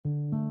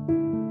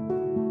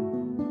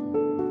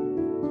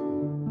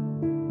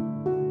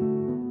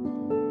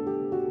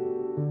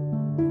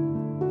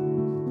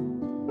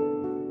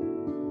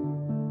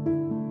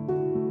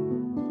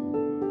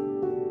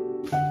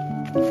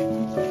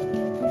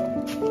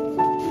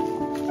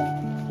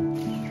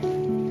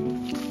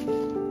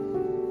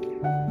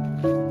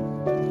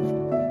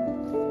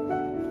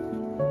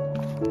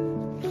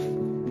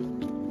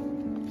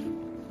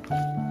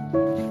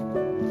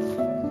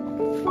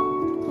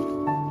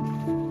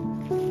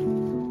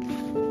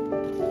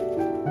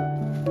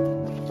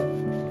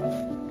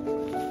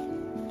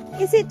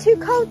Is it too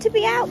cold to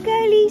be out,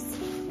 girlies?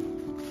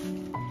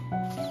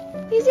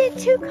 Is it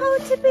too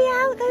cold to be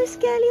out, those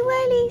girly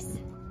whirlies?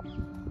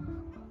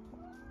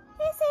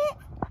 Is it?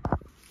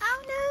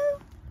 Oh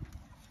no.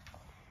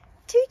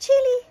 Too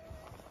chilly.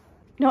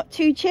 Not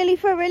too chilly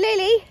for a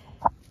lily.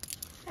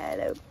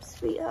 Hello,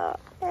 sweetheart.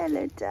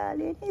 Hello,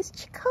 darling.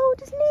 It's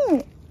cold, isn't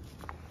it?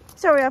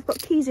 Sorry, I've got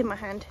keys in my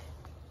hand.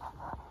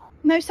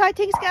 No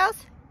sightings,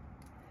 girls?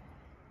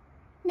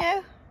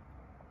 No?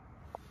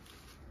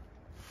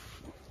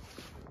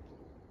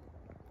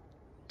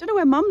 Don't know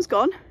where Mum's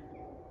gone.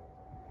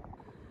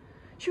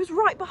 She was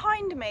right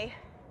behind me.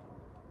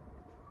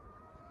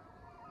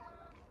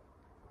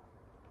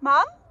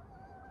 Mum?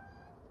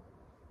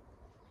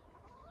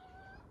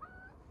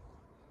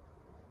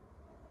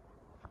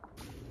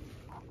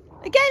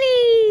 The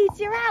girlies!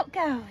 You're out,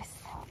 girls.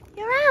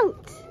 You're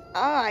out.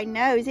 Oh, I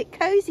know. Is it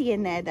cosy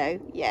in there, though?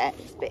 Yeah,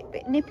 it's a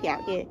bit nippy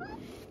out here.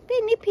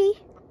 Bit nippy.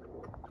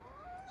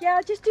 Yeah,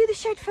 I'll just do the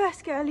shed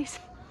first, girlies.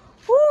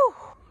 Woo!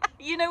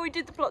 You know, we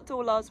did the plot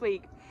tour last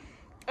week.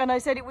 And I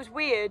said it was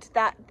weird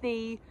that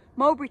the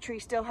mulberry tree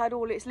still had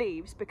all its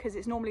leaves because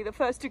it's normally the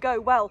first to go.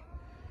 Well,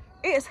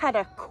 it has had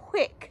a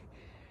quick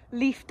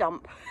leaf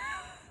dump.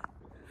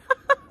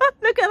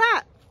 Look at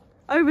that.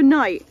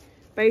 Overnight,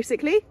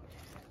 basically.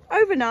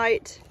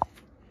 Overnight,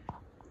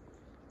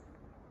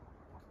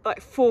 like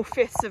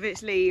 4/5 of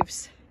its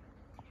leaves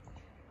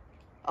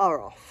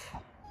are off.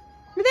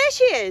 But there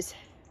she is.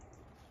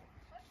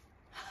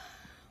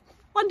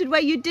 Wondered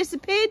where you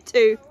disappeared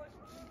to.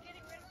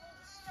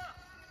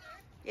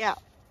 Yeah.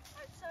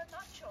 So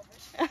much of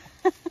it.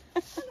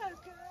 Hello,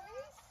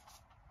 girlies.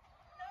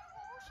 No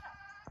water.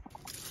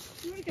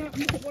 I'm going to go up and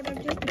look at what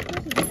I've just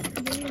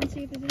deposited and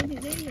see if there's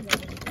anything there in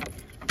it.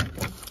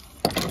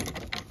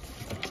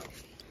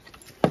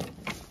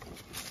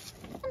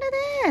 Hello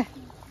there.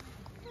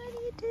 What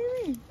are you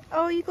doing?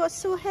 Oh, you got a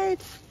sore head.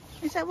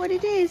 Is that what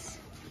it is?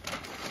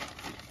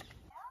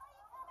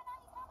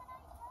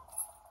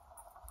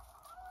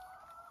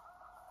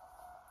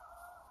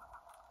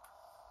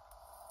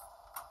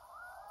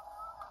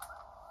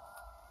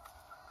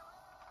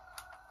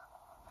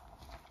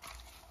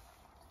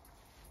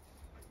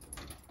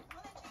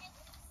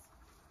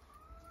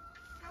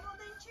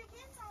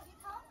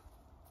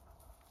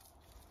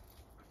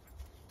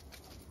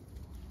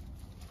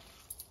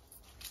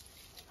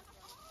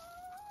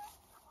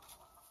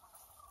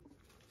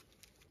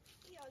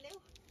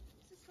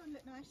 Does this one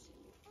look nice?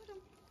 Hold on.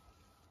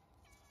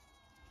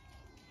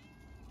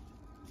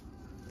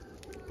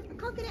 I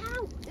can't get it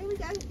out. There we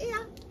go.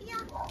 Here.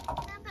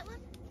 Grab that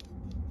one.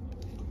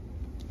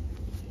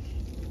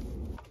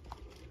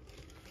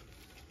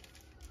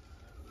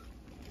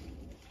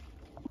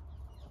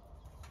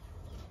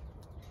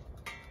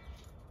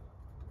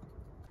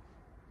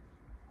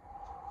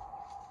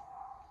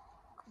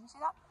 Can you see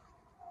that?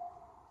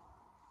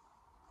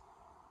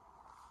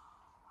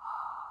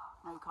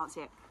 No, you can't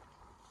see it.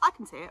 I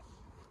can see it.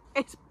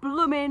 It's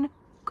blooming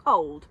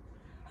cold.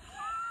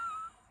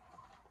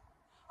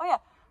 Oh yeah.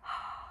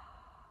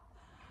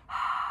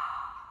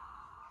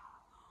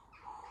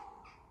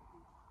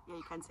 Yeah,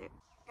 you can see it.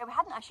 Yeah, we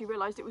hadn't actually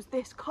realised it was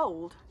this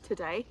cold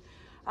today.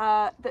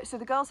 So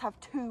the girls have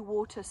 2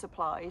 water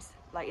supplies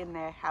like in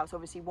their house.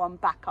 Obviously one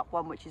backup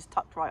one which is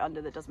tucked right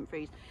under that doesn't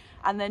freeze,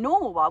 and their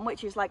normal one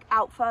which is like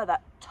out further,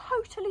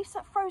 totally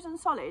frozen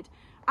solid.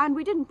 And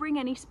we didn't bring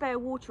any spare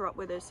water up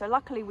with us, so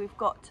luckily we've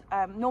got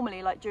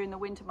normally like during the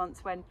winter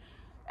months when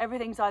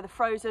everything's either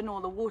frozen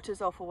or the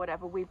water's off or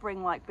whatever, we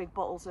bring like big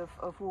bottles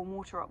of warm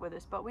water up with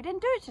us, but we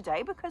didn't do it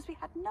today because we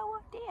had no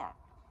idea.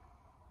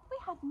 We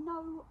had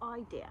no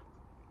idea.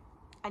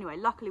 Anyway,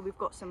 luckily we've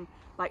got some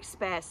like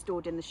spares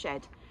stored in the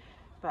shed.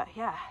 But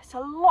yeah, it's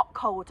a lot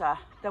colder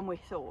than we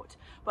thought,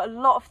 but a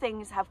lot of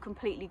things have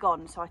completely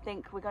gone. So I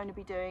think we're going to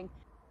be doing,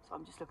 so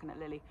I'm just looking at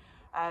Lily,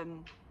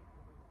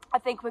 I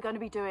think we're going to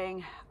be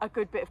doing a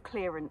good bit of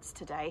clearance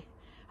today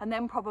and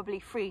then probably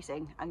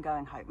freezing and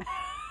going home.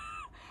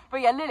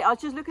 But yeah, Lily, I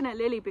was just looking at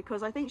Lily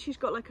because I think she's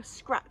got like a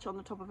scratch on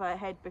the top of her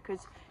head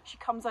because she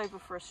comes over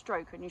for a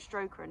stroke and you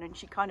stroke her and then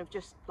she kind of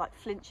just like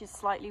flinches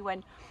slightly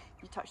when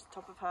you touch the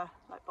top of her,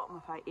 like bottom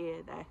of her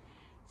ear there.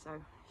 So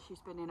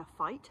she's been in a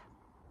fight.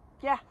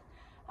 Yeah,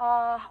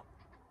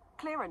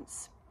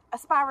 clearance,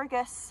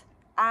 asparagus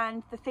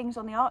and the things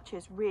on the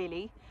arches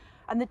really.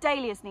 And the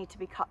dahlias need to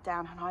be cut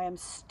down and I am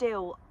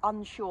still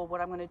unsure what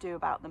I'm going to do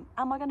about them.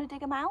 Am I going to dig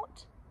them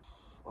out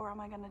or am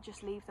I going to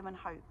just leave them and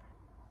hope?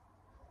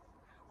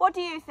 What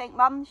do you think,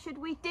 Mum? Should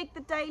we dig the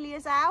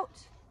dahlias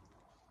out?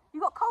 You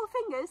got cold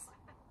fingers?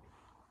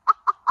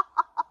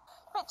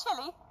 Bit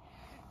chilly?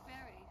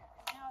 Very.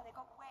 Now they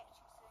got wet, you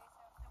see,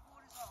 so the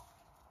water's off.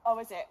 Oh,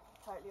 is it?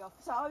 Totally off.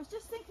 So I was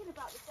just thinking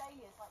about the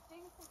dahlias. Like, do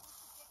you think we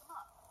should dig them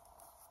up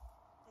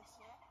this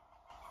year?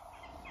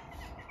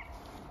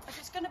 If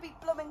it's going to be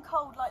blooming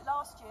cold like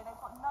last year, they've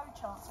got no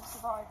chance of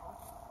survival.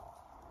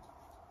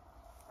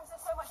 Because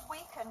they're so much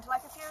weakened.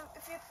 Like if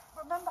you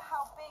remember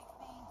how big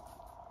the,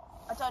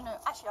 I don't know,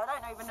 actually I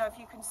don't even know if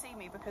you can see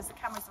me because the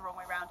camera's the wrong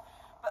way around,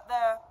 but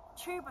the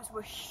tubers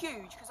were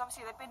huge because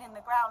obviously they've been in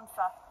the ground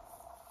for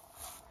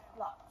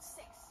like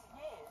 6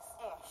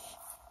 years-ish.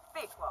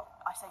 Big, well,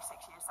 I say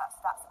 6 years,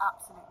 that's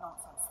absolute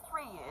nonsense.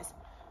 3 years.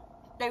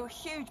 They were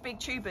huge, big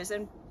tubers,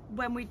 and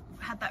when we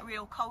had that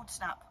real cold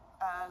snap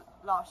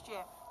last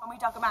year, when we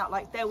dug them out,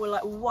 like there were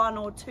like 1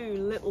 or 2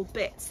 little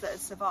bits that had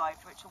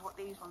survived, which are what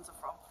these ones are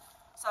from.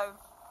 So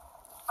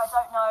I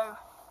don't know.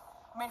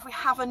 I mean, if we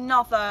have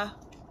another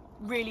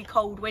really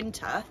cold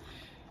winter,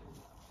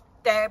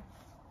 they're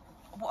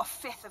what,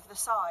 1/5 of the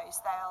size.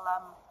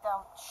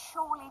 They'll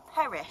surely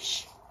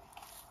perish.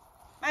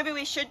 Maybe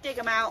we should dig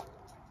them out.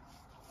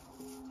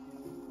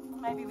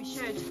 Maybe we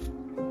should.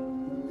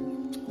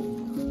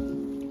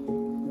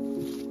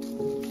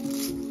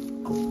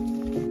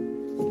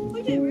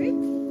 We do,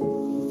 Ruth.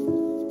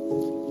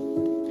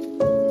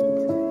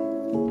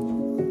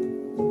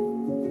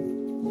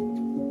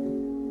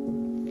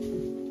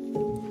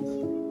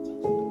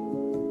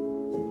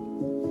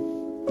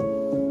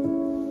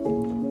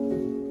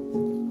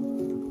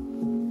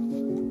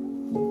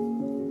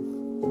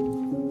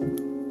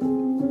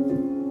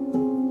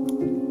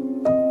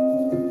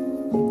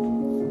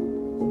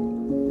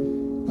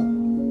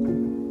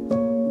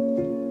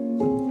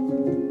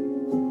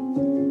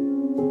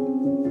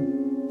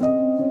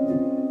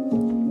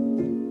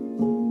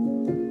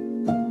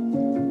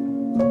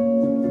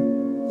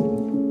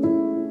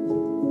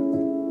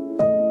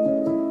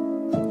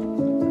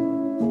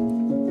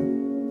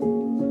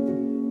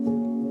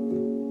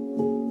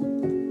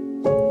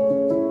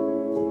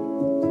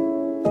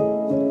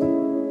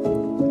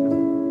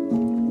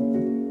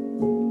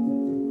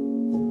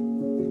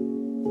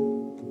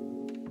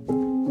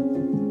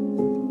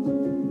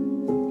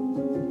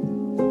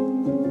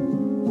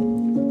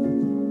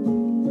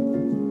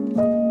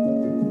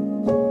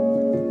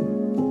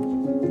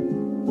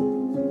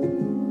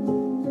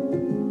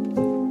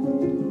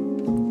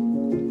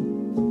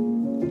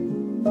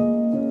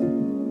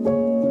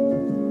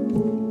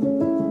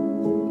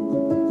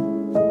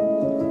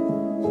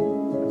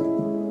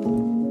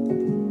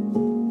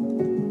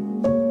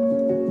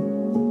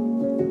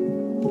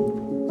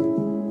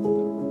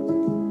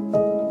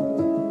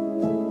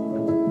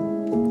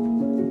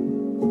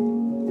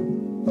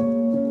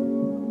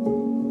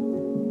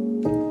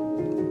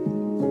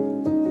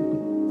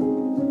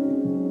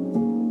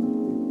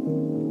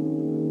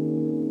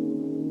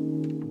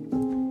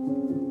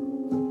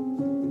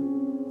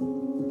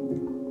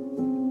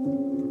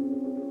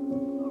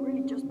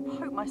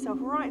 Myself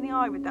right in the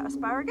eye with that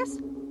asparagus.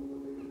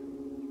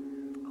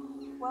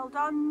 Well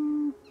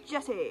done,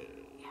 Jessie.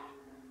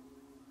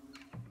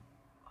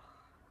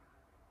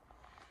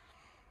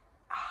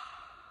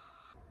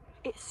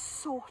 It's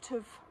sort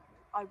of,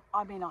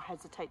 I mean, I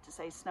hesitate to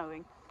say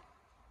snowing.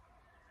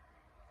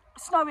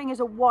 Snowing is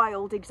a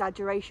wild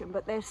exaggeration,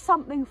 but there's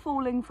something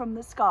falling from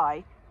the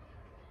sky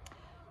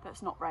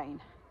that's not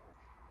rain.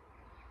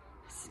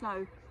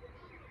 Snow.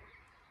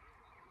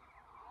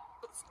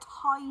 It's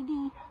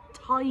tiny,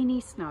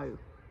 tiny snow.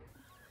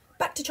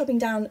 Back to chopping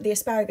down the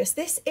asparagus.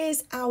 This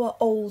is our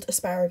old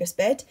asparagus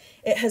bed.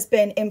 It has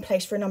been in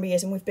place for a number of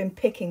years and we've been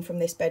picking from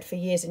this bed for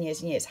years and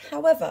years and years.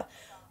 However,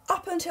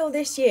 up until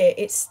this year,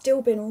 it's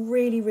still been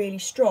really, really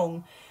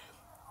strong.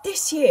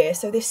 This year,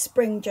 so this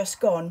spring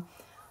just gone,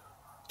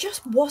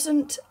 just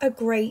wasn't a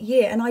great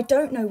year. And I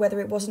don't know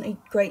whether it wasn't a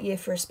great year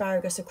for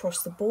asparagus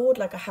across the board.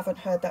 Like, I haven't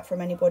heard that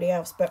from anybody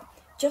else, but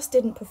just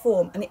didn't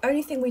perform. And the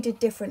only thing we did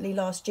differently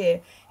last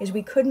year is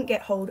we couldn't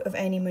get hold of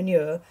any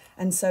manure,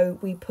 and so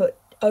we put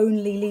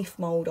only leaf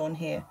mould on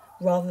here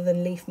rather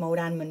than leaf mould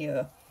and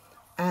manure.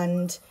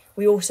 And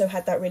we also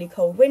had that really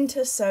cold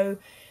winter, so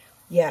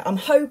yeah, I'm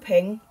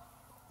hoping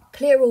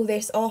clear all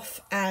this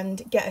off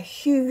and get a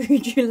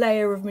huge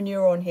layer of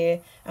manure on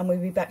here and we'll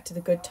be back to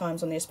the good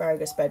times on the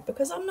asparagus bed,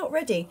 because I'm not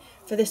ready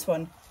for this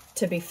one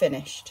to be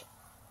finished.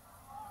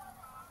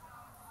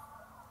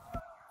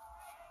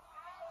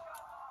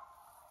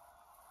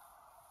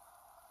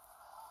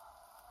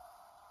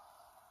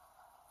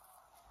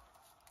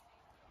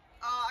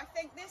 I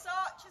think this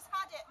arch has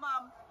had it,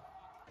 Mum.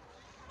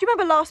 Do you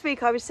remember last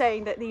week I was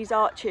saying that these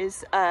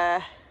arches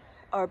are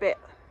a bit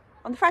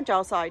on the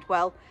fragile side?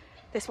 Well,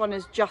 this one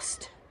has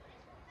just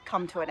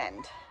come to an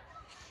end.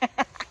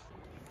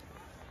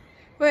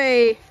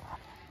 We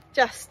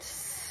just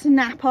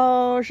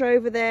snappage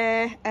over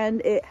there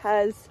and it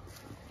has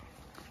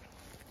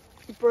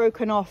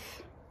broken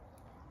off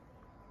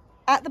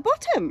at the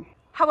bottom.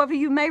 However,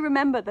 you may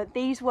remember that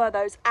these were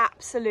those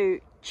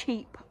absolute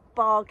cheap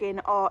bargain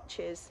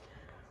arches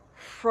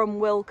from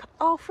Wilco.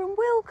 Oh, from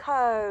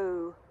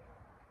Wilco.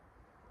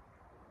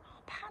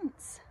 Oh,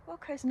 pants.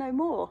 Wilco's no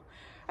more.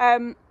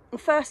 The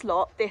first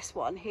lot, this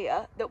one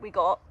here that we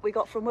got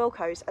from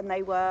Wilco's, and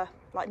they were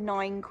like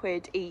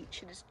 £9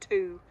 each. And there's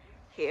 2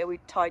 here. We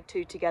tied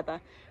 2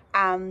 together,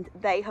 and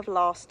they have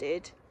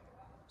lasted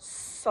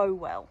so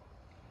well.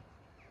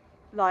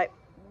 Like,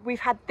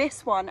 we've had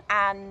this one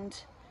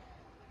and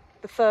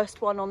the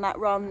first one on that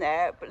run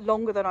there, but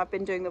longer than I've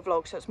been doing the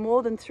vlog, so it's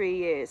more than 3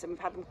 years, and we've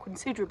had them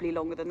considerably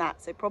longer than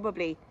that, so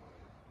probably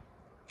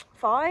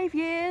 5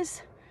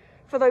 years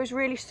for those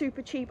really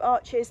super cheap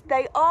arches.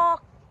 They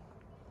are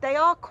they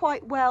are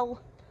quite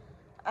well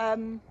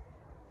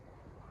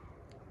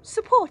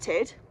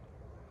supported,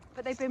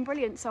 but they've been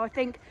brilliant. So I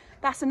think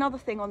that's another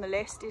thing on the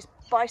list, is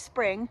by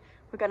spring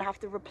we're going to have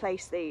to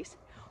replace these.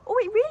 Oh,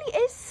 it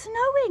really is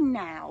snowing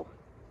now.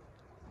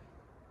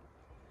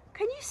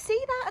 Can you see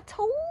that at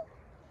all?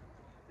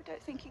 I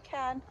don't think you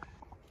can.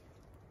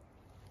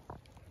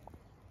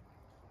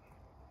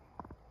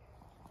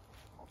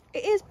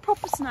 It is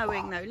proper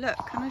snowing though. Look,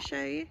 can I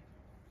show you?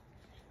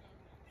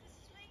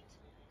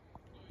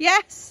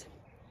 Yes.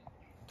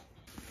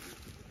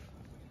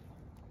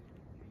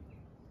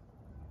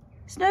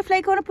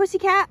 Snowflake on a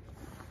pussycat.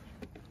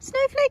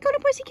 Snowflake on a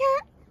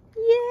pussycat.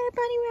 Yeah,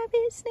 bunny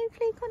rabbit,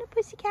 snowflake on a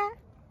pussycat.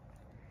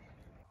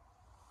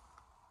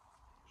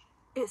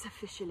 It's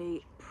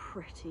officially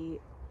pretty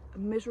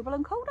miserable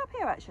and cold up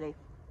here actually.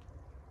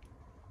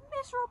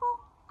 Miserable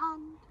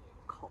and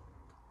cold.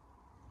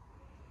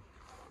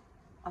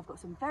 I've got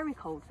some very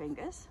cold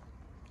fingers.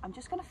 I'm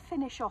just going to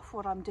finish off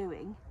what I'm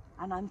doing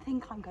and I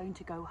think I'm going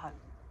to go home.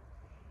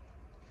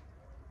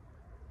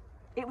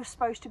 It was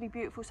supposed to be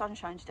beautiful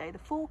sunshine today. The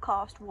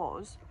forecast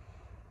was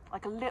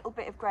like a little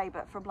bit of grey,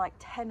 but from like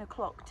 10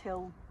 o'clock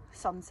till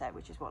sunset,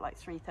 which is what, like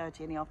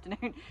 3:30 in the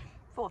afternoon,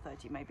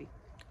 4:30 maybe.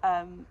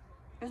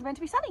 It was meant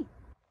to be sunny.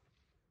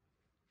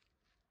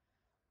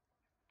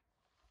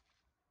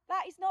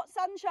 That is not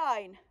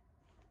sunshine.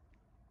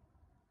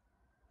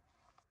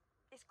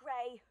 It's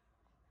grey,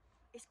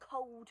 it's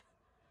cold,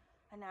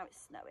 and now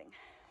it's snowing.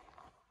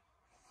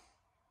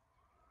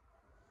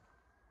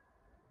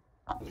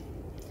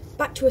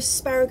 Back to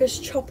asparagus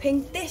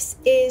chopping. This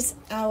is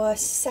our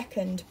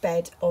second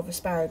bed of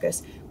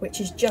asparagus,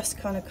 which is just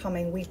kind of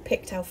coming. We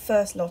picked our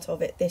first lot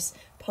of it this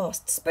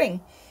past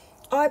spring.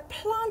 I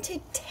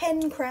planted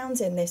 10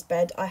 crowns in this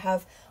bed. I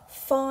have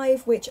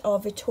 5 which are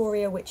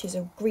Victoria, which is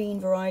a green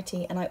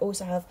variety, and I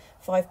also have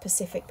 5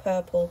 Pacific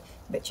Purple,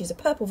 which is a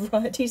purple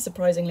variety,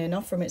 surprisingly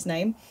enough from its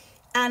name.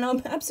 And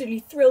I'm absolutely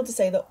thrilled to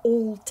say that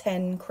all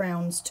 10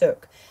 crowns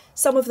took.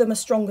 Some of them are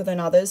stronger than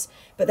others,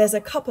 but there's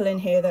a couple in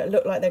here that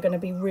look like they're going to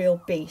be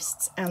real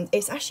beasts. And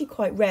it's actually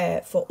quite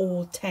rare for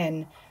all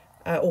 10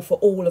 or for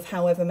all of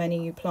however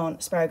many you plant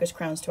asparagus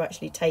crowns to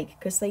actually take,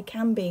 because they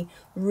can be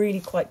really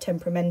quite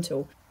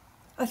temperamental.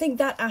 I think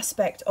that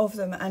aspect of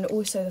them, and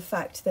also the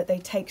fact that they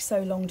take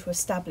so long to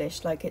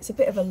establish, like it's a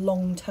bit of a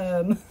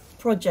long-term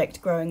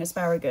project growing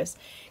asparagus,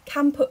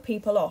 can put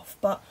people off.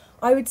 But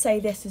I would say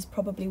this is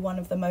probably one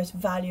of the most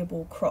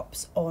valuable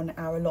crops on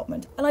our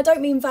allotment. And I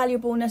don't mean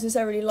valuable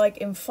necessarily like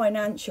in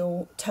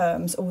financial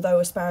terms, although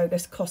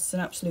asparagus costs an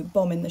absolute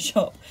bomb in the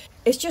shop.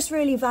 It's just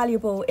really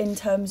valuable in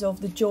terms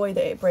of the joy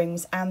that it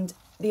brings, and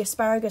the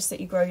asparagus that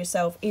you grow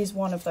yourself is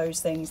one of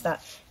those things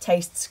that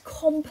tastes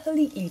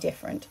completely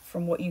different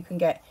from what you can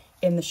get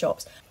in the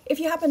shops. If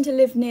you happen to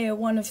live near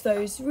one of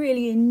those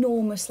really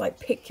enormous, like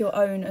pick your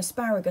own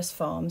asparagus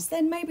farms,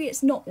 then maybe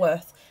it's not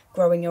worth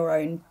growing your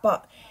own.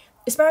 But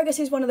asparagus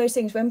is one of those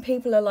things when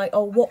people are like,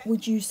 oh, what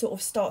would you sort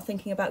of start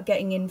thinking about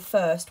getting in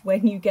first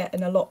when you get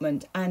an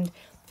allotment? And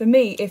for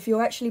me, if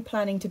you're actually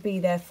planning to be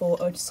there for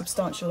a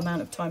substantial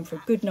amount of time, for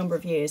a good number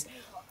of years,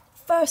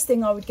 first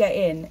thing I would get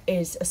in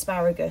is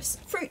asparagus,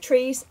 fruit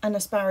trees and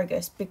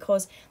asparagus,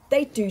 because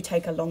they do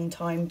take a long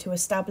time to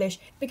establish,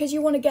 because you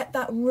want to get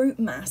that root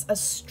mass as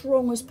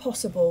strong as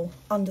possible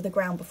under the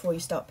ground before you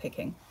start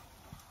picking.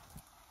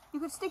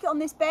 You could stick it on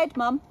this bed,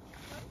 Mum. Do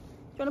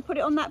you want to put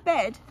it on that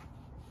bed?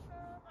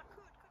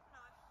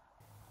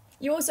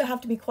 You also have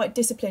to be quite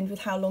disciplined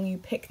with how long you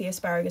pick the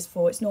asparagus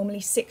for. It's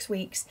normally 6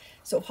 weeks,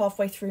 sort of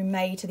halfway through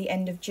May to the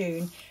end of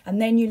June. And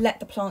then you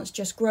let the plants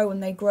just grow,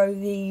 and they grow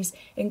these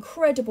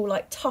incredible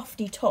like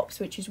tufty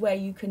tops, which is where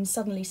you can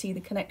suddenly see the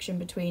connection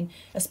between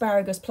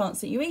asparagus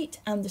plants that you eat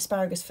and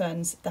asparagus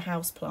ferns, the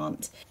house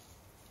plant.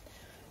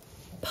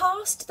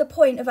 Past the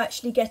point of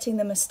actually getting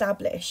them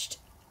established,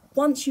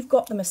 once you've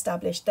got them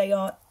established, they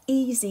are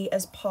easy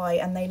as pie,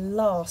 and they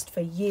last for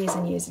years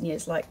and years and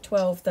years, like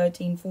 12,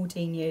 13,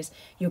 14 years.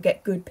 You'll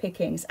get good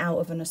pickings out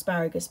of an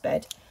asparagus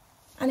bed.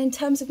 And in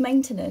terms of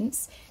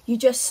maintenance, you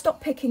just stop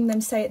picking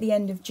them, say at the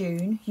end of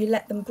June. You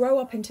let them grow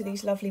up into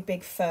these lovely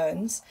big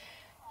ferns.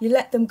 You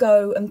let them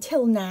go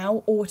until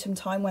now, autumn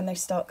time, when they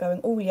start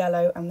going all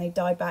yellow and they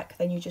die back.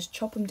 Then you just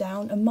chop them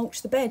down and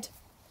mulch the bed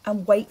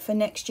and wait for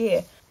next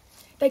year.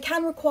 They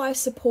can require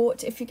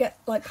support if you get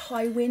like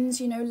high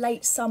winds, you know,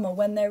 late summer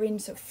when they're in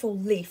sort of full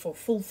leaf or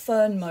full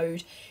fern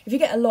mode. If you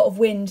get a lot of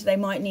wind, they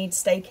might need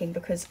staking,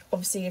 because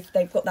obviously if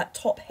they've got that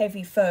top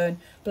heavy fern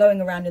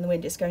blowing around in the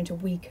wind, it's going to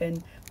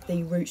weaken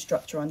the root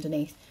structure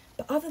underneath.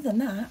 But other than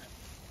that,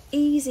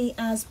 easy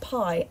as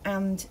pie,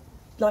 and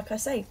like I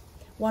say,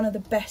 one of the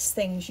best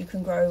things you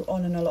can grow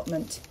on an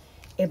allotment,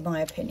 in my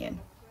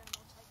opinion.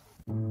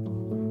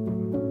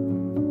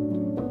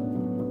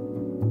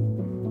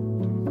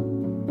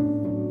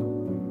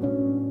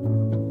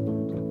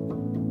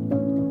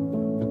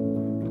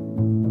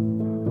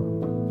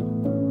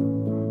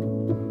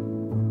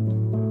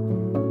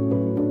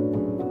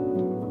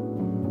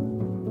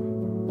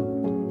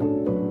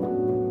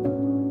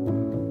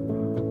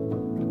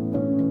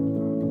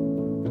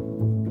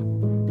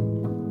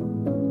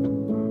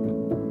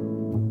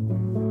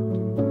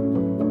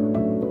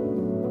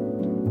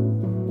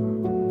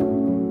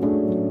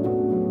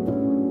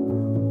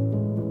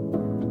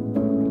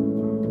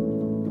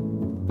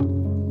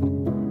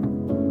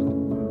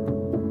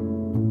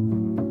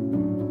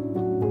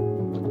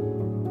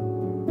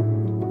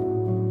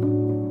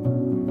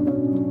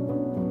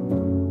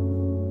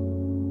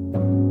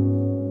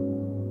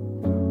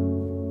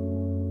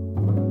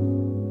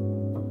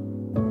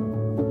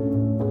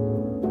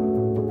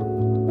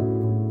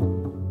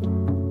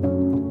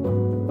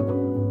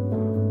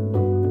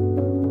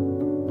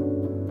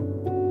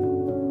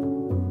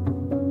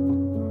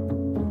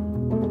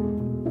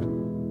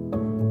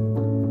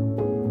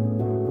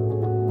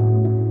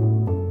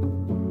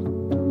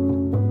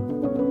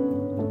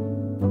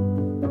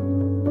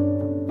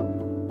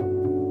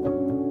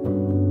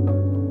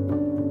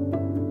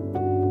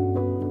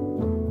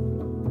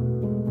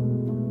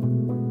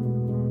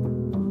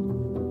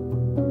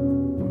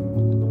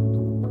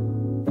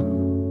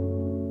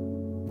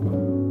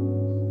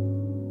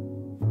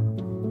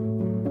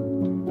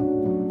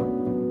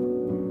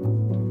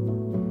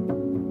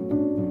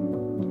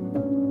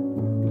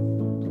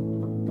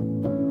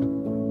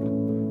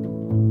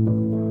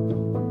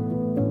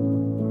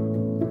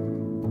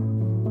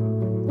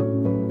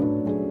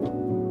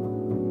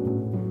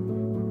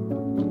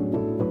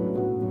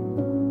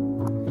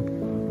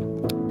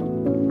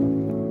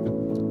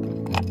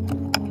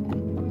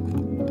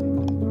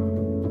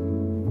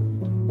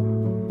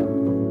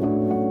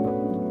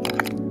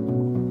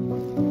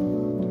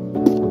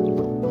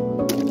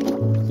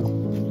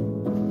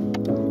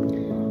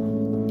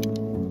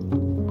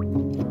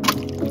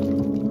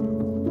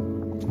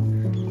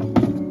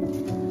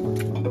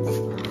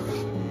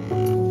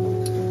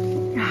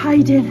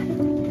 hiding.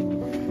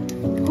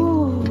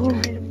 Oh.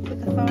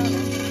 Put the fire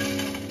on.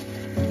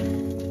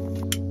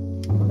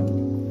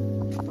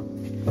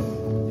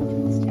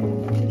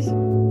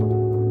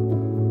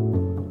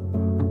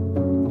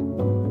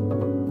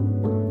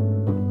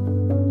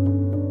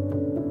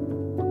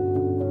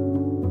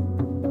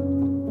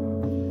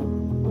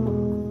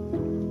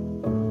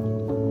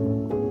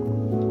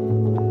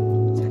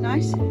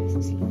 Nice.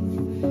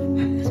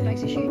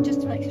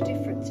 Just makes a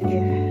difference. Yeah.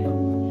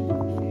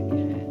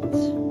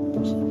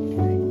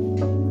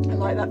 I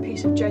like that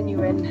piece of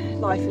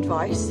genuine life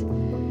advice.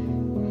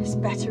 It's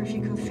better if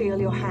you can feel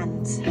your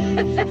hands.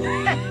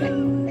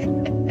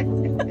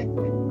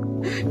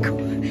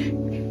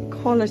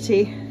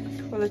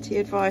 Quality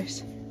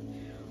advice.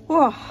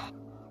 Whoa.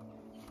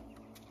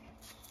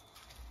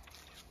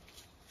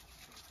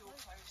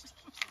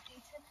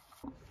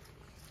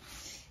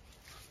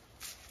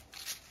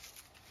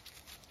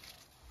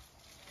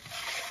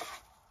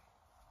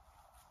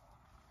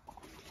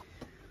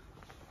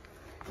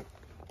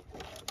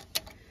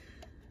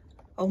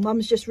 Oh,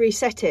 Mum's just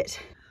reset it.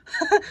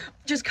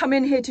 Just come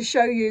in here to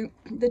show you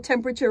the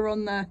temperature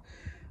on the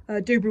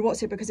Dubry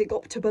What's It, because it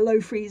got to below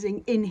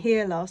freezing in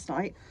here last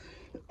night.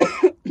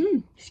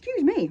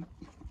 Excuse me.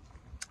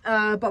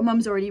 But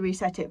Mum's already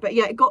reset it. But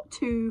yeah, it got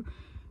to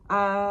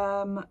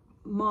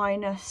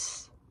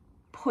minus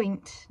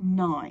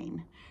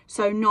 0.9.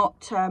 So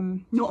not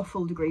a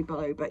full degree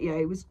below, but yeah,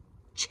 it was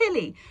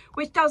chilly,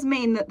 which does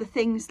mean that the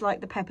things like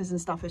the peppers and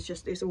stuff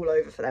it's all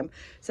over for them.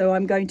 So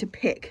I'm going to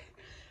pick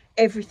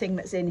everything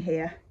that's in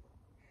here,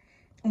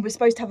 and we're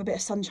supposed to have a bit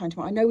of sunshine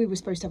tomorrow. I know we were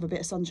supposed to have a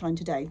bit of sunshine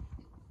today,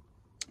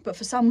 but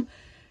for some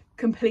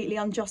completely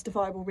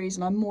unjustifiable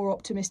reason I'm more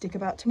optimistic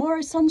about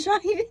tomorrow's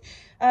sunshine.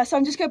 So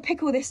I'm just going to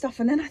pick all this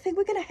stuff, and then I think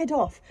we're going to head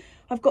off.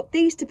 I've got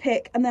these to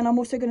pick, and then I'm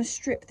also going to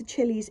strip the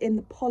chilies in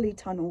the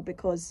polytunnel,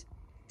 because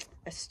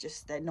it's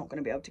just, they're not going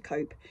to be able to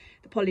cope.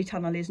 The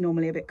polytunnel is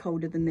normally a bit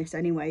colder than this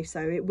anyway, so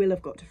it will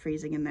have got to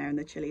freezing in there, and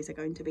the chilies are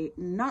going to be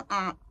not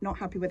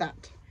happy with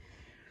that.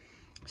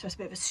 So it's a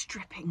bit of a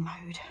stripping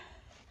mode.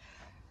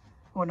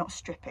 Well, not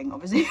stripping,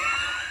 obviously.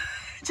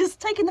 Just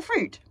taking the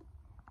fruit.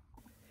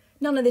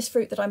 None of this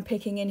fruit that I'm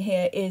picking in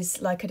here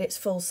is like at its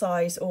full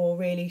size or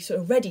really sort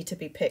of ready to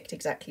be picked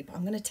exactly, but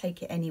I'm going to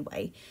take it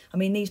anyway. I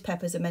mean, these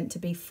peppers are meant to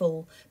be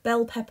full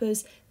bell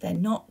peppers. They're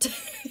not.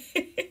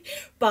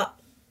 But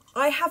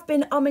I have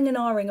been umming and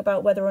ahhing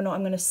about whether or not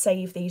I'm going to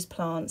save these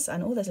plants.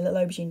 And oh, there's a little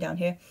aubergine down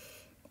here.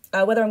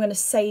 Whether I'm going to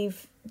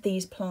save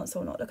these plants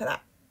or not. Look at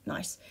that.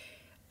 Nice.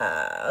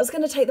 I was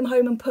going to take them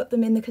home and put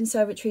them in the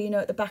conservatory, you know,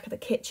 at the back of the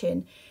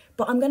kitchen.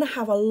 But I'm going to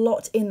have a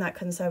lot in that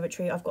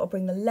conservatory. I've got to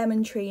bring the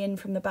lemon tree in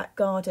from the back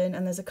garden,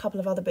 and there's a couple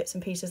of other bits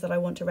and pieces that I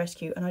want to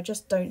rescue, and I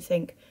just don't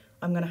think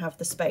I'm going to have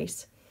the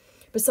space.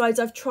 Besides,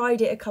 I've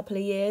tried it a couple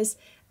of years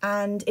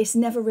and it's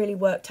never really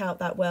worked out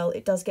that well.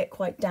 It does get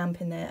quite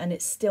damp in there, and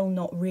it's still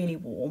not really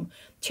warm.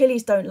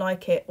 Chilies don't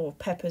like it, or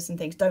peppers and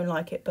things don't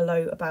like it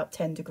below about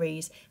 10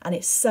 degrees, and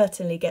it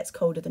certainly gets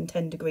colder than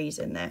 10 degrees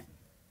in there.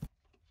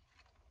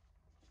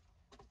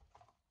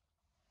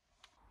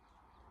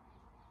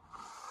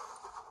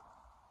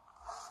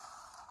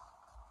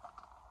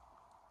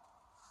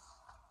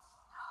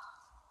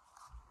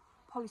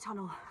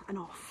 Polytunnel and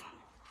off.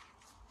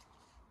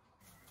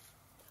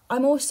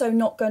 I'm also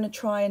not going to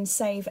try and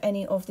save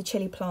any of the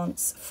chilli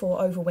plants for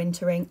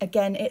overwintering.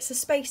 Again, it's a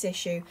space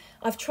issue.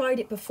 I've tried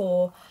it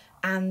before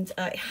and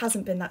it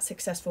hasn't been that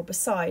successful.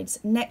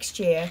 Besides, next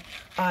year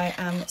I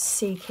am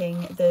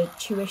seeking the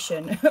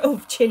tuition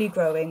of chilli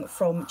growing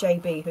from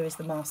JB, who is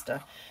the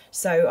master.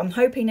 So I'm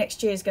hoping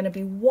next year is going to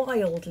be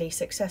wildly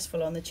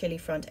successful on the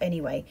chilli front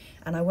anyway,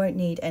 and I won't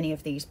need any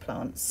of these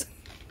plants.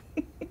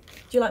 Do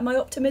you like my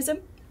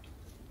optimism?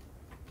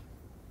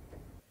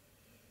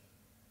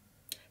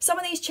 Some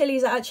of these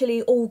chilies are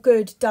actually all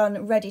good,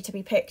 done, ready to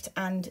be picked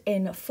and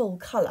in full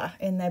colour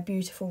in their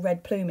beautiful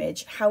red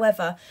plumage.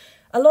 However,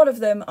 a lot of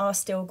them are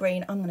still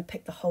green. I'm going to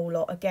pick the whole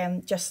lot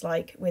again, just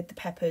like with the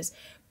peppers.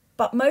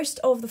 But most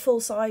of the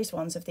full size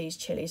ones of these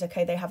chilies,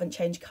 okay, they haven't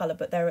changed colour,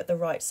 but they're at the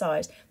right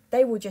size.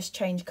 They will just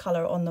change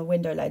colour on the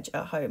window ledge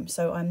at home.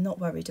 So I'm not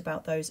worried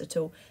about those at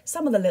all.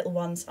 Some of the little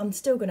ones, I'm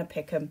still going to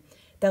pick them.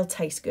 They'll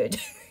taste good.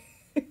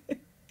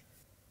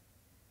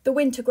 The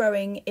winter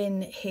growing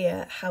in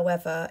here,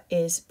 however,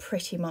 is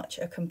pretty much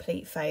a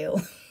complete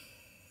fail.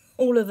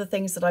 All of the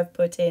things that I've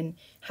put in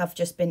have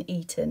just been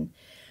eaten.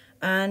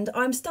 And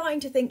I'm starting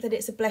to think that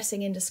it's a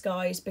blessing in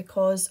disguise,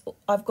 because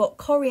I've got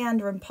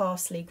coriander and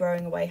parsley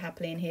growing away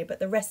happily in here, but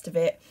the rest of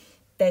it,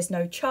 there's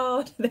no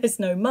chard, there's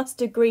no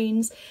mustard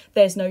greens,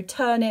 there's no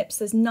turnips,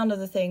 there's none of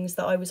the things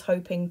that I was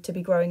hoping to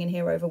be growing in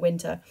here over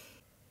winter.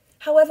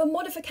 However,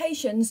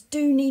 modifications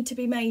do need to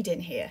be made in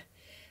here.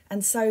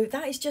 And so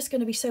that is just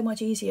going to be so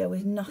much easier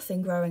with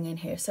nothing growing in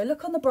here. So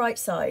look on the bright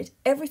side.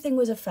 Everything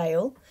was a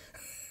fail,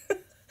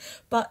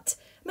 but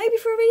maybe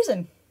for a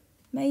reason.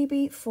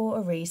 Maybe for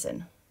a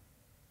reason.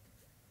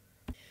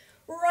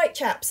 Right,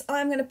 chaps,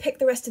 I'm going to pick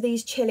the rest of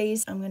these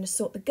chilies. I'm going to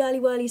sort the girly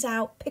whirlies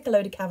out, pick a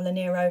load of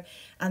Cavallonero,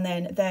 and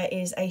then there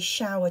is a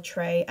shower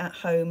tray at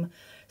home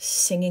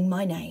singing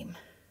my name.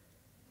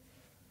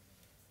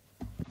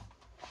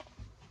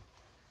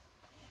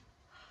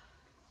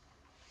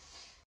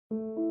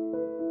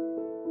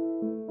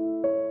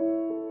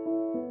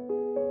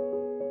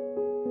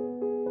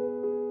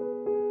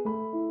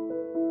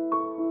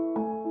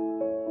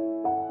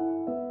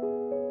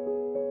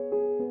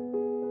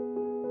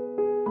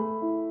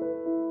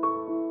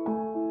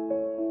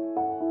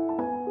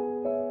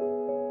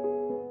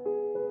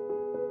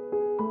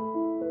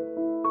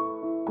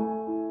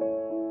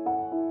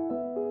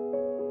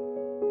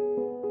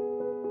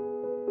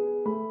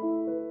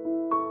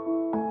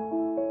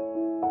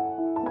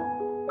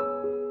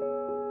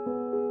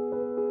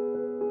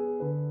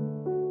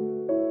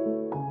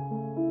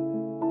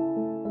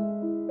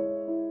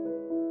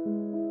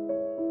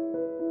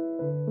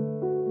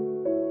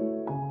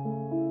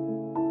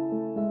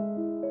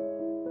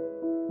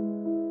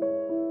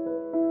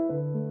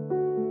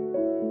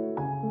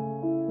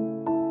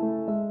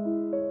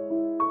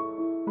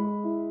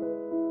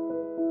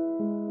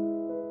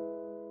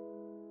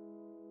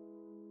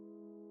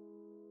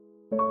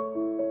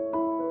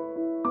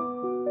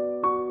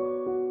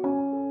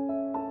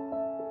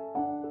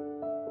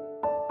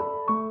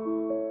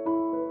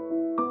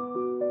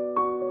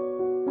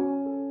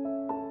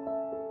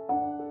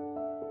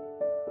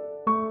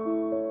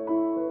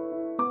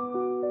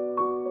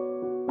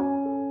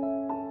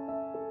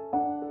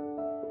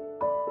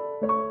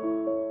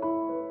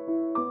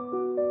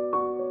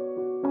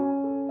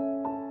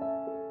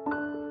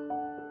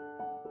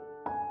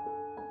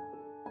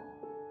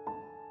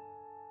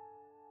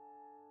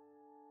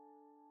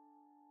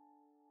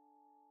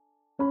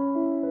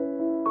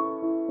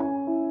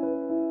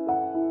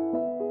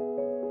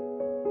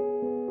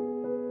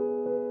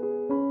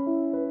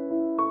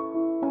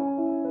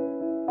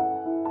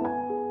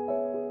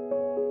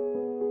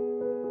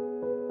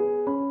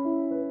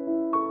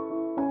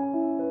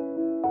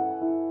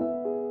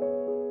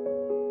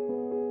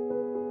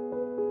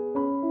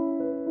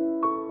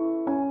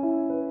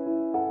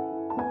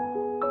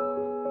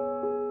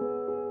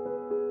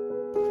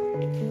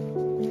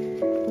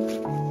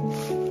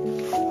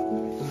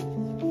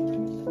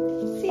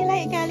 See you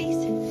later,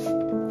 girlies.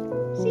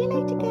 See you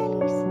later,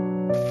 girlies.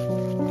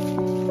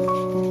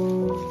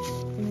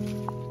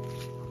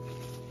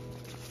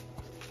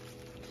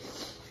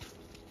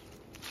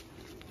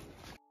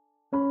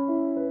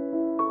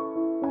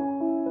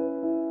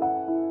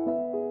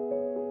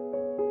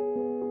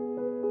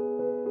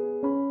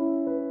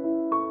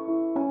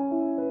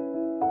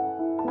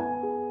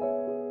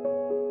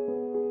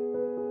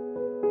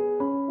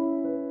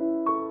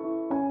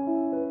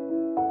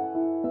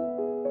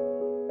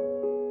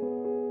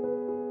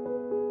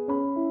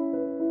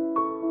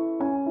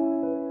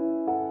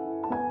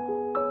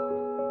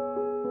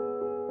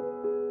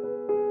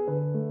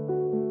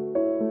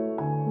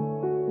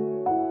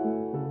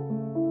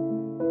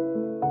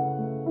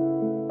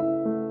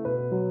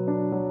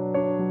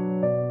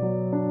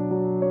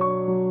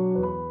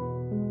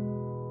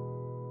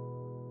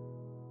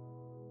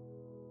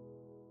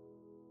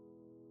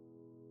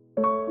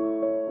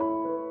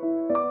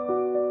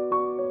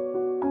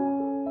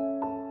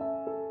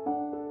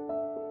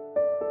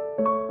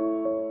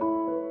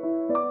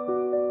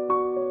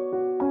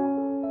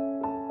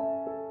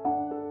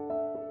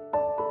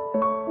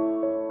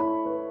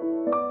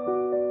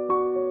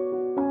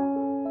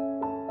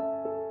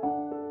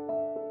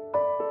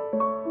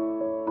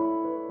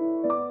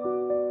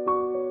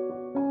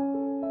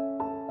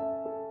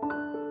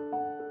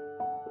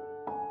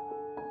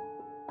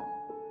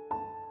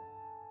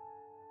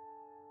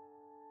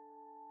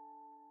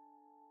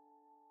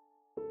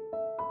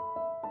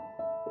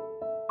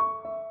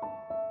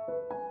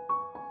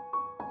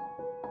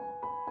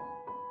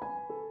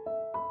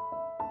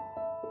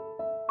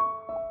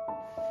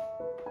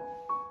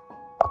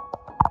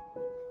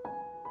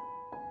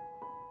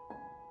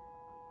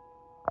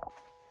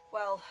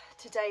 Well,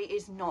 today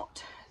is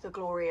not the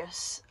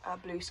glorious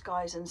blue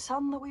skies and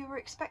sun that we were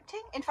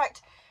expecting. In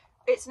fact,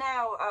 it's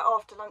now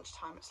after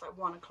lunchtime, it's like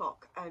 1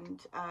 o'clock, and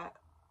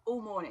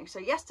all morning. So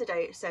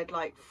yesterday it said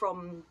like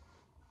from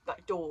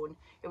like dawn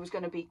it was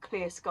going to be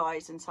clear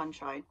skies and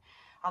sunshine,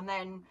 and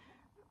then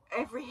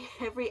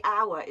every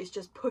hour it's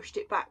just pushed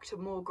it back to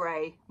more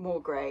grey,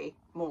 more grey,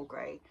 more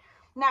grey.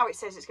 Now it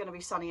says it's going to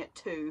be sunny at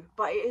 2,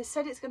 but it has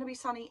said it's going to be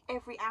sunny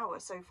every hour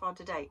so far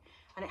today,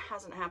 and it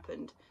hasn't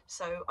happened.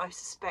 So I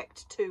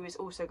suspect 2 is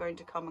also going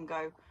to come and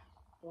go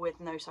with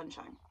no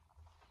sunshine.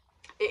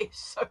 It is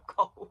so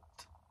cold.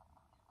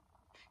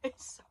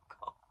 It's so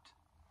cold.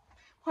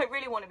 What I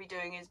really want to be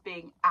doing is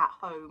being at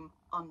home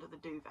under the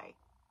duvet.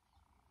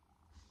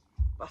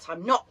 But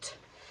I'm not.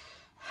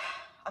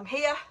 I'm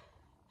here,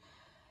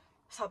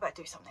 so I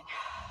better do something.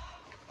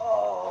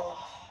 Oh,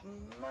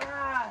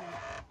 man.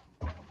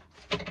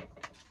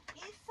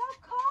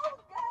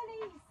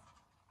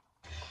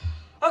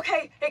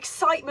 Okay,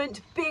 excitement,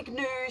 big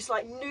news,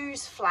 like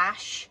news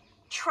flash.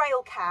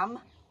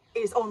 Trailcam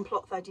is on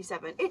plot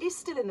 37. It is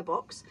still in the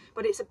box,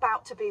 but it's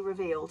about to be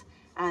revealed.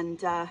 And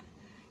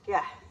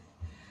yeah,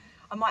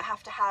 I might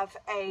have to have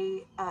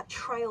a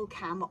trail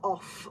cam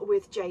off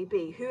with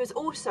JB, who has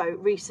also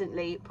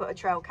recently put a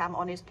trail cam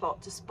on his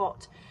plot to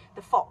spot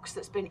the fox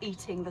that's been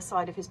eating the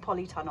side of his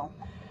polytunnel.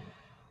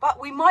 But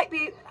we might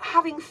be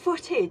having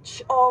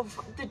footage of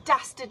the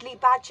dastardly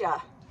badger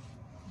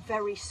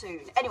very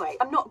soon. Anyway,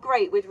 I'm not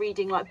great with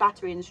reading like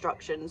battery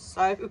instructions,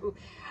 so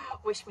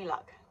wish me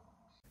luck.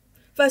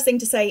 First thing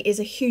to say is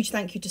a huge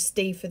thank you to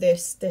Steve for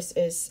this. This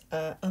is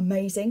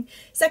amazing.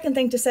 Second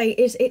thing to say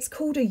is it's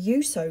called a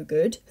You So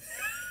Good.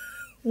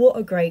 What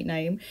a great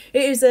name.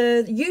 It is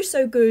a You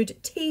So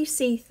Good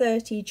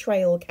TC30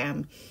 trail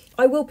cam.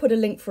 I will put a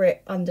link for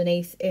it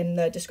underneath in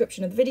the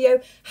description of the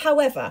video.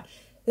 However,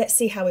 let's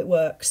see how it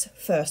works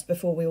first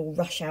before we all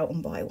rush out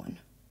and buy one.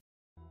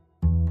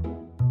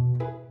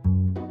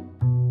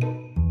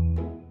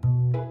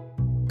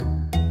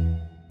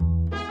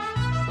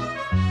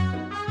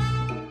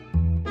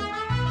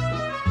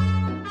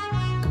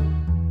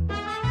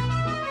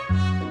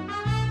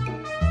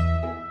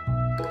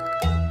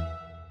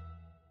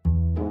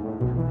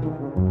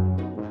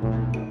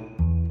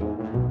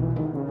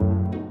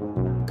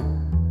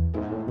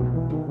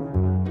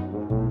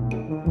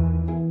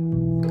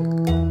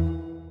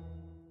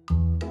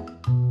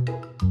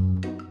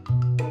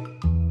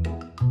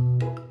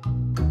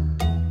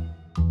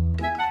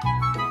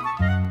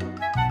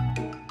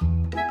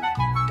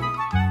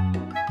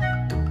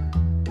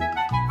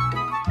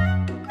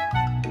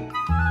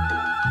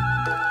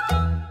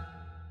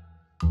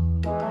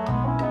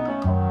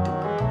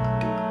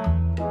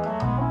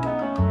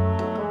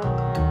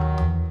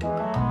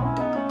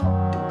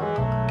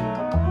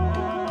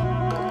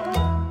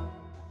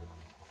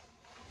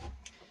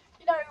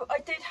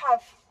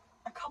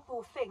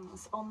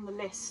 Things on the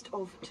list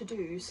of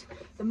to-dos,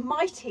 the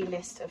mighty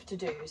list of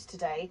to-dos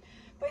today,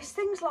 but it's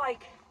things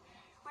like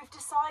we've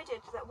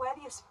decided that where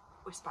the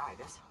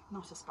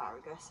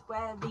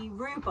where the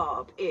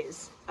rhubarb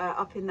is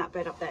up in that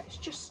bed up there, it's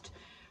just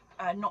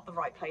not the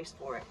right place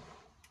for it.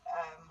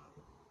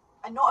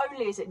 And not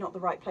only is it not the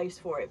right place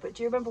for it, but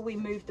do you remember we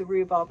moved the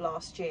rhubarb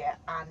last year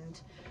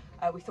and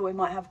we thought we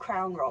might have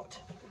crown rot?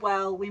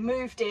 Well, we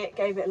moved it,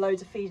 gave it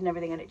loads of feed and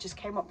everything, and it just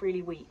came up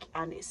really weak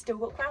and it's still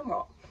got crown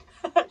rot.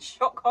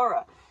 Shock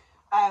horror.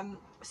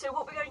 So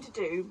what we're going to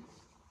do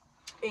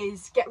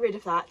is get rid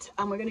of that,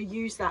 and we're going to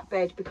use that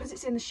bed because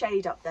it's in the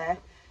shade up there.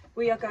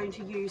 We are going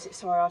to use it.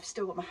 Sorry, I've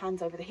still got my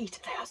hands over the heater.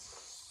 They are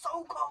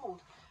so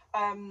cold.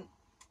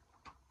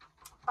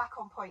 Back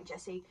on point,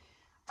 Jessie.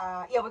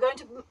 Yeah, we're going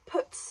to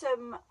put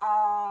some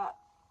a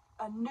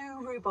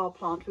new rhubarb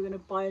plant. We're going to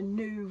buy a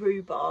new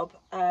rhubarb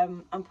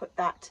and put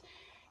that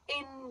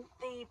in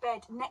the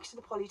bed next to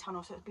the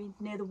polytunnel, so it'll be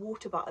near the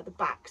water butt at the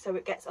back, so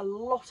it gets a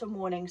lot of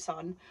morning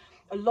sun,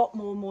 a lot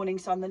more morning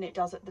sun than it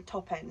does at the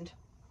top end,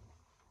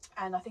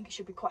 and I think it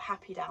should be quite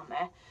happy down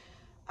there.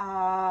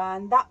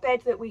 And that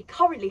bed that we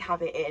currently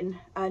have it in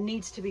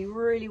needs to be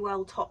really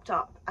well topped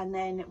up, and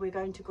then we're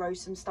going to grow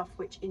some stuff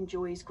which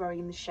enjoys growing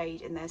in the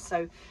shade in there.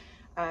 So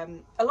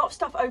a lot of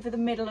stuff over the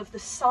middle of the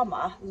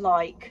summer,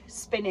 like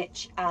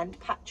spinach and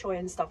pak choi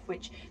and stuff,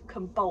 which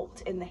can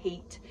bolt in the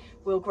heat.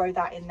 We'll grow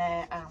that in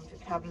there, and we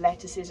can have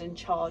lettuces and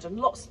chard and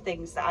lots of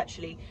things that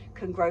actually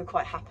can grow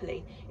quite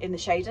happily in the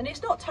shade. And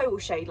it's not total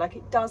shade, like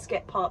it does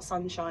get part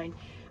sunshine,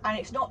 and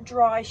it's not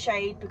dry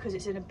shade because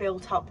it's in a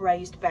built up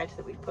raised bed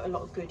that we've put a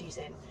lot of goodies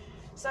in.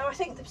 So I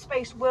think the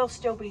space will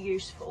still be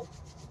useful.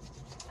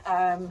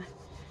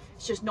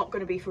 It's just not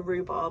going to be for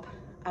rhubarb.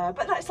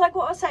 But that's like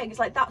what I was saying, it's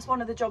like that's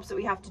one of the jobs that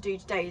we have to do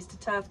today, is to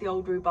turf the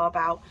old rhubarb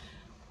out,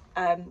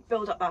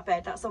 build up that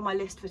bed. That's on my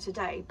list for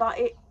today. But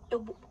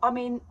I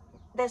mean,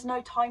 there's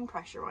no time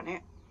pressure on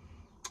it,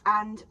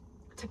 and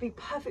to be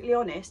perfectly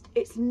honest,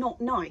 it's not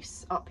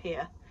nice up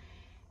here.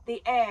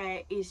 The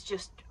air is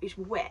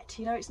wet,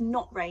 you know, it's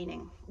not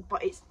raining,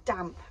 but it's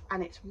damp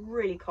and it's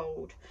really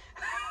cold.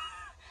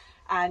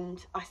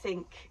 And I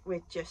think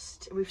we've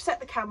set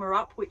the camera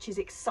up, which is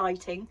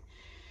exciting,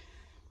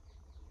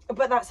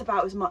 but that's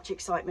about as much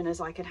excitement as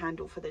I can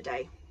handle for the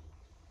day.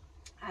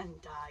 And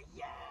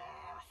yeah,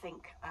 I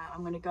think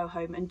I'm going to go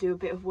home and do a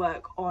bit of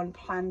work on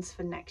plans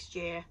for next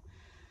year.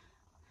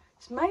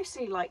 It's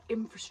mostly like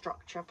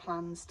infrastructure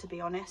plans, to be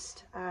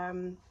honest.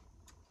 I'm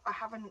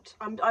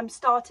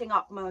starting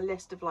up my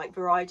list of like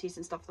varieties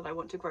and stuff that I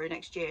want to grow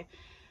next year,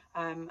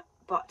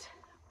 but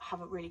I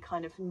haven't really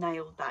kind of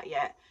nailed that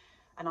yet,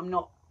 and I'm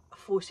not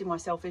forcing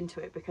myself into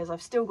it because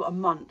I've still got a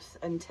month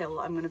until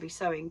I'm going to be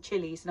sowing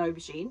chilies and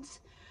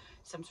aubergines.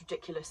 Sounds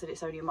ridiculous that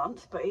it's only a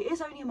month, but it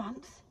is only a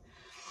month.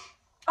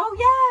 Oh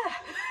yeah,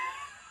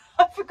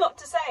 I forgot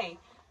to say,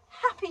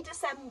 happy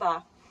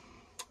December.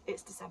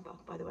 It's December,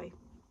 by the way.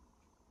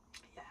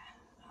 Yeah,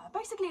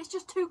 basically it's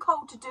just too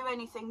cold to do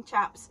anything,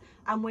 chaps,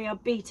 and we are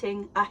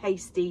beating a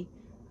hasty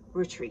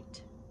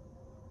retreat.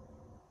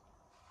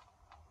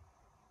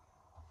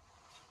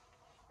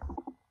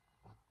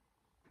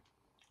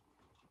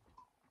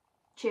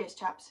 Cheers,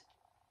 chaps.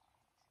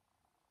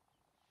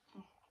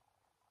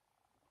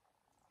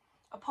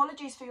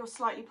 Apologies for your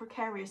slightly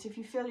precarious. If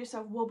you feel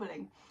yourself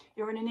wobbling,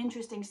 you're in an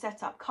interesting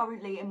setup.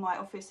 Currently in my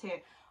office here,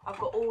 I've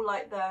got all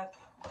like the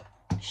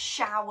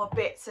shower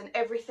bits and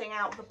everything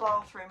out of the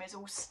bathroom is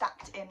all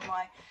stacked in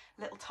my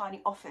little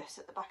tiny office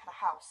at the back of the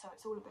house. So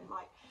it's all a bit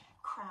like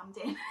crammed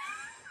in.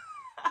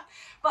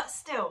 But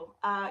still,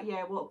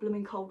 yeah, what a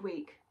blooming cold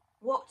week.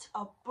 What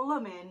a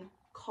blooming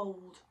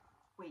cold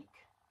week.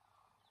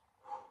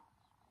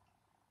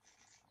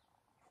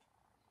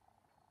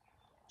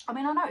 I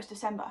mean, I know it's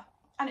December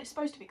and it's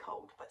supposed to be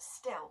cold, but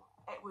still,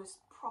 it was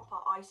proper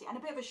icy and a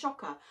bit of a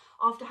shocker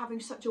after having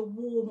such a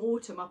warm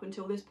autumn up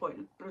until this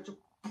point.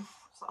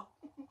 So,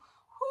 it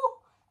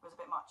was a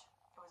bit much.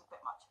 It was a bit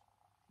much.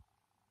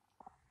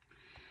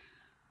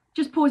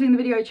 Just pausing the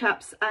video,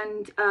 chaps,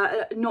 and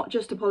not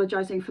just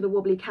apologising for the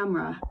wobbly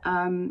camera.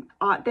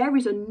 There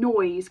is a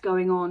noise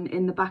going on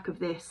in the back of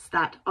this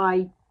that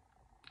I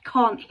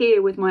can't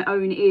hear with my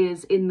own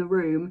ears in the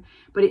room,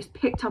 but it's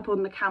picked up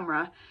on the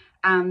camera,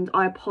 and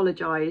I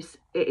apologise.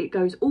 It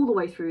goes all the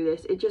way through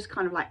this. It just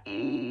kind of like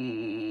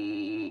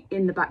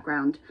in the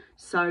background.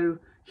 So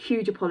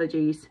huge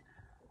apologies.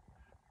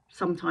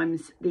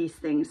 Sometimes these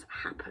things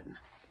happen.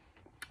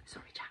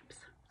 Sorry, chaps.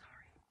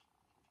 Sorry.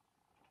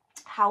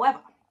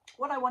 However,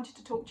 what I wanted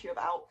to talk to you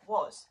about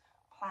was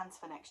plans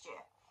for next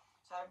year.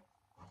 So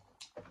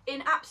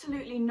in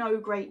absolutely no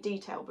great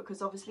detail,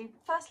 because obviously,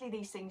 firstly,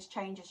 these things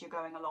change as you're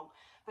going along.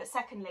 But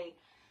secondly,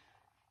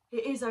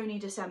 it is only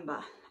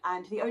December,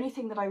 and the only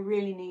thing that I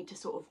really need to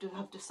sort of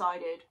have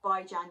decided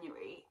by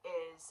January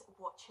is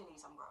what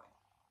chilies I'm growing,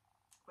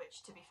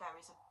 which, to be fair,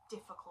 is a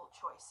difficult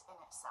choice in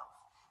itself.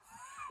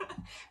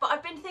 But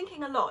I've been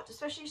thinking a lot,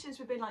 especially since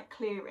we've been like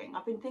clearing,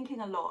 I've been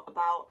thinking a lot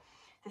about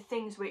the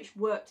things which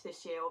worked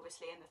this year,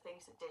 obviously, and the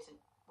things that didn't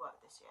work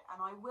this year.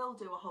 And I will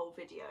do a whole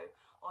video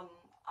on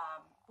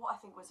what I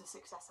think was a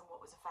success and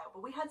what was a fail.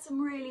 But we had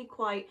some really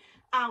quite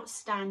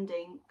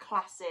outstanding,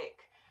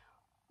 classic,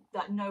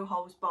 that no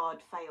holes barred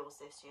fails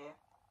this year.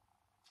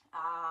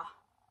 There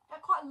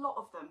are quite a lot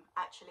of them,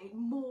 actually,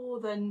 more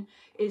than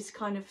is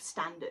kind of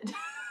standard.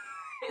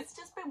 It's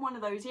just been one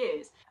of those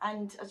years.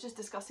 And I was just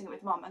discussing it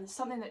with Mum, and there's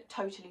something that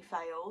totally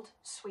failed: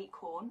 sweet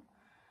corn.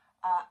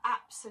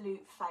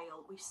 Absolute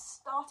fail. We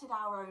started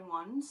our own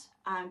ones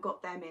and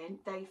got them in.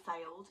 They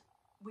failed.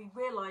 We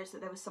realised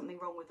that there was something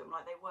wrong with them,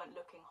 like they weren't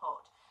looking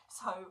hot.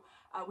 So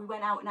we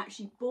went out and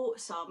actually bought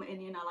some in,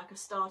 you know, like a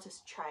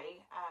starter's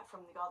tray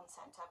from the garden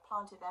centre,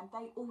 planted them.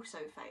 They also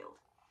failed.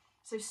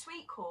 So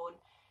sweet corn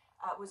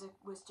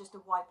was just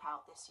a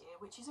wipeout this year,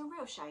 which is a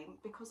real shame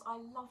because I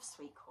love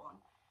sweet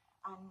corn.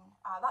 And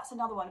that's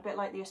another one, a bit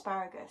like the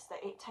asparagus,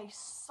 that it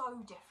tastes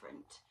so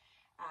different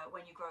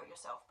when you grow it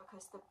yourself,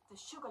 because the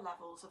sugar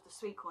levels of the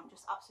sweet corn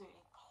just absolutely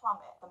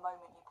plummet the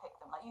moment you pick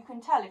them. Like, you can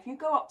tell if you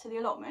go up to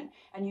the allotment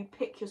and you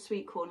pick your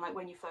sweet corn, like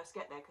when you first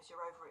get there because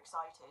you're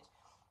overexcited,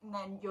 and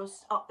then you're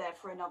up there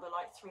for another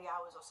like 3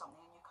 hours or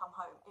something and you come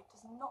home, it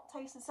does not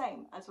taste the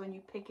same as when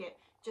you pick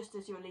it just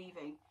as you're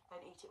leaving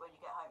and eat it when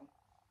you get home.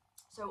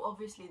 So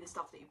obviously the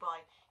stuff that you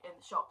buy in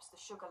the shops,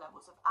 the sugar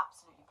levels have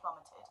absolutely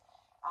plummeted,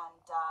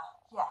 and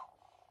yeah,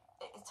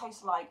 it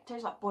tastes like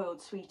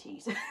boiled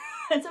sweeties.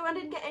 And so I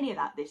didn't get any of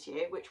that this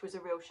year, which was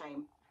a real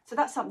shame. So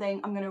that's something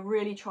I'm going to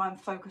really try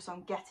and focus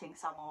on getting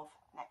some of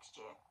next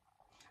year.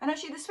 And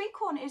actually the sweet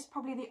corn is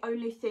probably the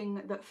only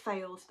thing that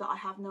failed that I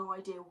have no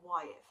idea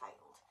why it failed.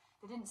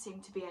 There didn't seem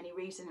to be any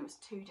reason. It was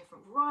 2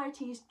 different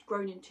varieties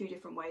grown in 2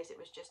 different ways. It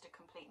was just a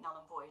complete null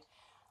and void.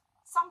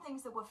 Some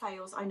things that were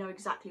fails, I know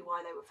exactly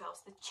why they were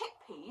fails. The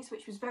chickpeas,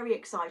 which was very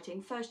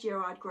exciting. First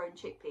year I'd grown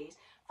chickpeas.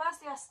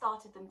 Firstly, I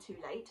started them too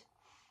late.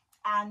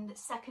 And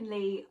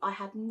secondly, I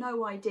had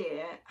no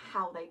idea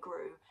how they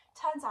grew.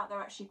 Turns out they're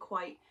actually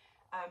quite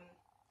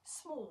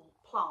small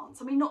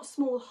plants. I mean, not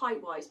small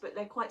height-wise, but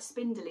they're quite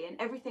spindly,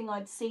 and everything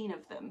I'd seen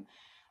of them,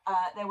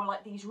 they were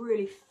like these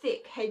really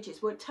thick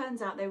hedges. Well, it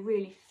turns out they're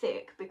really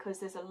thick because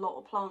there's a lot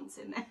of plants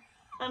in there.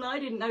 And I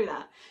didn't know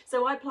that.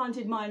 So I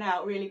planted mine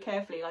out really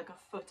carefully, like a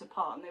foot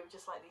apart, and they were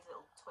just like these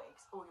little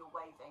twigs. Oh, you're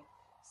waving.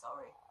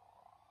 Sorry.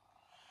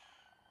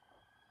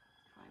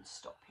 Try and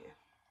stop here.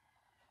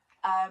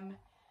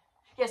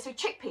 Yeah, so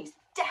chickpeas,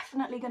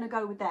 definitely going to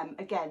go with them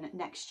again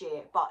next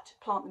year, but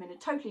plant them in a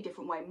totally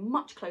different way,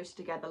 much closer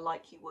together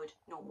like you would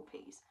normal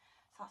peas.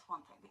 So that's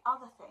one thing. The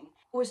other thing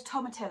was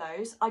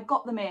tomatillos. I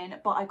got them in,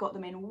 but I got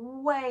them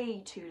in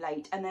way too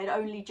late, and they'd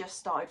only just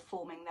started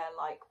forming their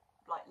like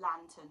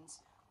lanterns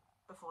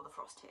before the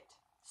frost hit.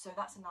 So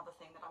that's another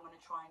thing that I'm going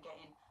to try and get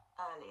in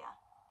earlier.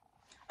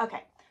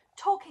 Okay,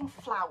 talking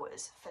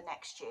flowers for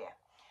next year.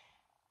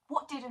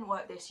 What didn't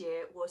work this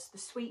year was the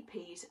sweet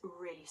peas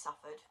really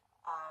suffered.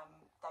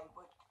 They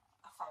would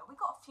fail. We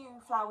got a few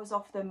flowers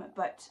off them,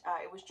 but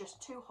it was just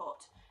too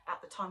hot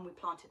at the time we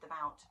planted them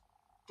out.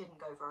 Didn't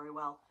go very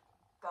well.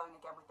 Going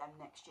again with them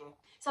next year.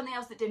 Something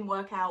else that didn't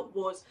work out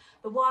was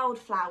the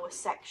wildflower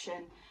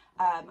section.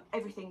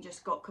 Everything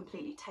just got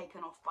completely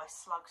taken off by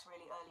slugs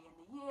really early in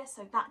the year,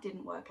 so that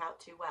didn't work out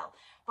too well.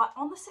 But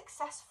on the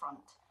success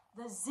front,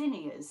 the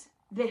zinnias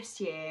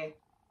this year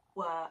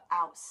were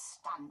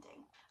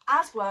outstanding,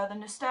 as were the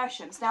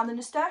nasturtiums. Now the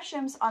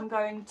nasturtiums I'm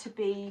going to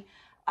be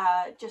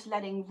just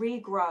letting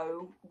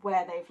regrow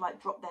where they've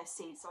like dropped their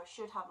seeds, so I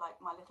should have like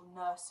my little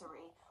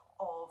nursery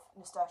of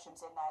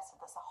nasturtiums in there. So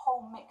that's a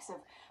whole mix of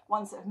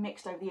ones that have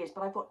mixed over the years,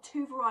 but I've got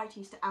 2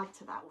 varieties to add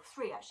to that, or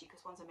 3 actually,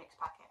 because one's a mixed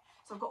packet.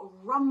 So I've got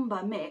a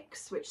rumba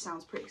mix, which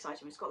sounds pretty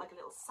exciting. It's got like a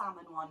little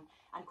salmon one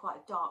and quite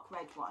a dark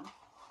red one,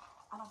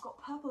 and I've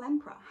got purple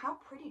emperor. How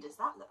pretty does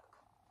that look?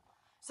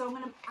 So I'm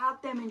going to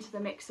add them into the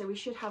mix, so we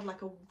should have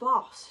like a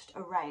vast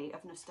array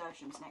of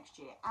nasturtiums next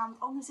year. And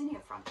on the zinnia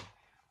front,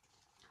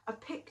 I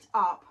picked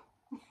up,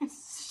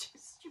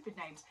 stupid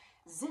names,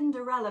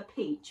 Cinderella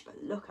Peach,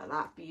 but look at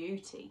that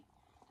beauty.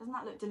 Doesn't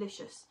that look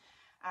delicious?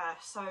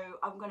 So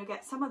I'm going to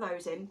get some of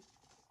those in.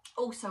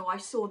 Also, I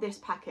saw this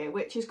packet,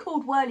 which is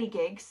called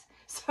Whirligigs.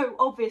 So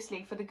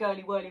obviously for the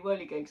girly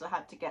whirligigs, I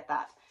had to get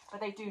that.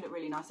 But they do look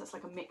really nice. That's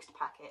like a mixed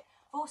packet.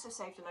 I've also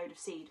saved a load of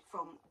seed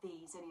from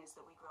the zinnias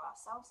that we grew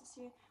ourselves this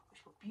year,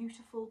 which were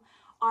beautiful.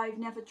 I've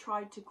never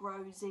tried to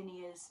grow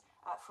zinnias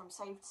from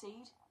saved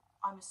seed.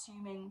 I'm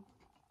assuming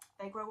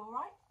they grow all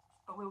right,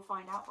 but we'll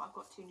find out. But I've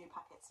got 2 new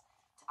packets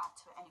to add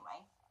to it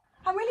anyway.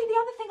 And really the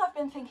other thing I've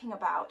been thinking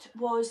about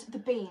was the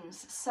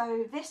beans.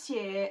 So this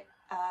year,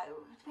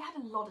 we had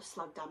a lot of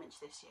slug damage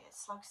this year.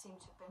 Slugs seem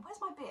to have been,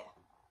 where's my beer?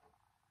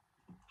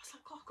 I was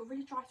like, God, I've got a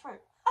really dry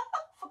throat.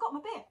 Forgot my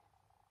beer.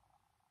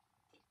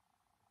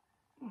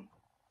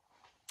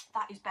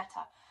 That is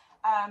better.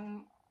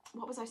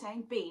 What was I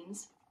saying?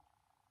 Beans.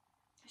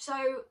 So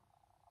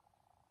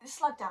the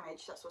slug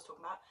damage, that's what I was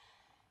talking about.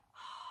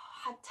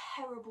 Had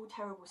terrible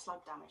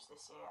slug damage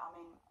this year. I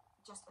mean,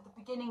 just at the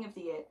beginning of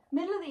the year,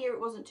 middle of the year it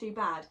wasn't too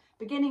bad,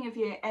 beginning of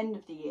year, end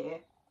of the year,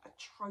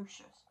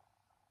 atrocious.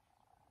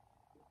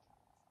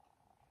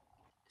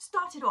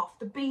 Started off,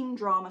 the bean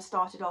drama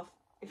started off,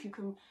 if you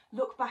can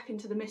look back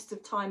into the mist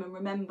of time and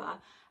remember,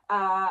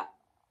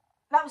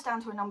 that was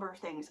down to a number of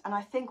things, and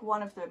I think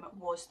one of them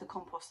was the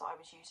compost that I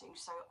was using.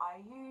 So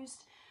I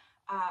used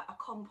a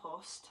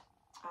compost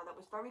that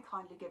was very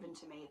kindly given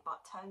to me, but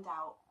turned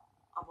out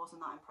I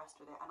wasn't that impressed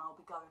with it, and I'll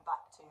be going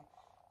back to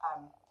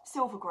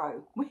Silver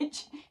Grow,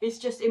 which is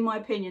just, in my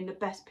opinion, the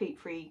best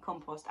peat-free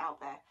compost out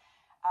there.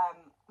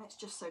 It's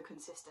just so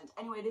consistent.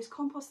 Anyway, this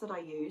compost that I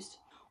used,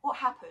 what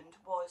happened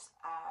was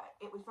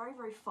it was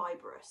very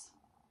fibrous,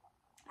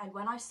 and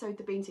when I sowed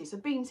the bean seeds, so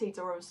bean seeds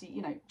are obviously,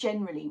 you know,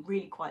 generally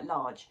really quite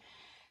large.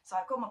 So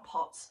I've got my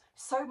pots,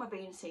 sowed my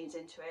bean seeds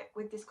into it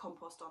with this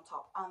compost on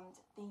top, and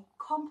the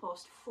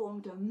compost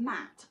formed a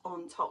mat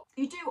on top.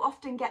 You do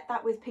often get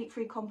that with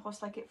peat-free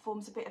compost, like it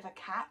forms a bit of a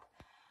cap,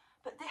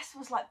 but this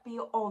was like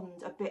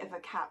beyond a bit of a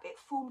cap. It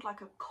formed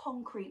like a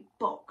concrete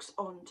box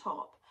on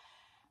top,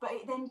 but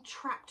it then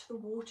trapped the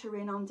water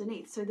in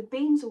underneath. So the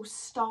beans all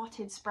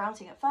started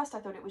sprouting. At first I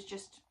thought it was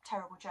just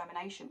terrible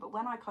germination, but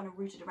when I kind of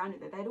rooted around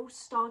it, they'd all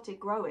started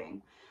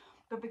growing.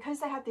 But because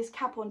they had this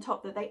cap on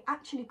top that they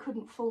actually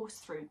couldn't force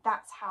through,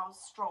 that's how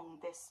strong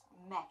this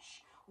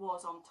mesh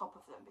was on top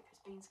of them, because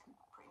beans can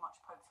pretty much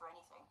poke through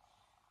anything.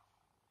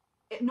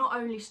 It not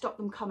only stopped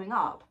them coming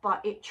up,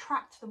 but it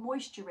trapped the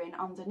moisture in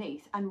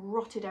underneath and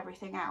rotted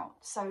everything out.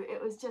 So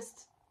it was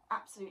just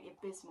absolutely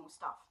abysmal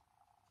stuff.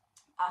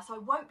 So I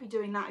won't be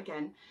doing that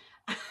again.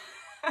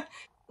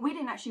 We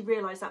didn't actually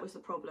realise that was the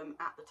problem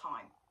at the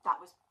time. That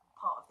was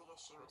part of the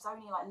issue. It was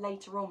only like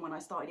later on when I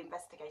started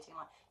investigating,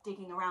 like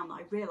digging around,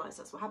 that I realised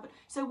that's what happened.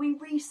 So we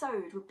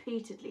re-sowed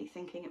repeatedly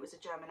thinking it was a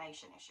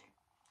germination issue.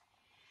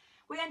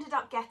 We ended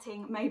up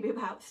getting maybe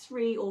about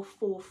 3 or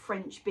 4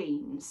 French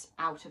beans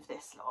out of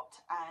this lot,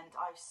 and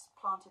I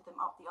planted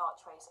them up the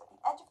archways at the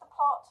edge of the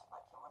plot,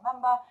 like you'll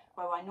remember,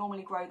 where I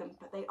normally grow them,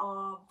 but they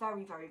are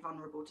very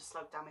vulnerable to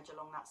slug damage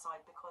along that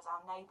side because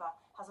our neighbour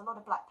has a lot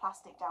of black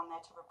plastic down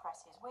there to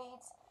repress his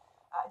weeds.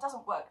 It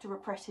doesn't work to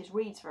repress his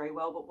weeds very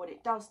well, but what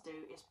it does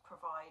do is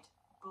provide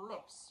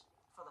bliss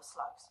for the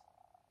slugs.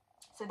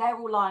 So they're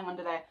all lying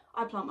under there.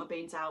 I plant my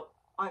beans out,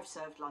 I've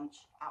served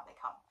lunch, out they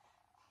come.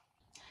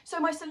 So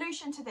my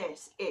solution to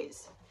this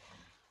is,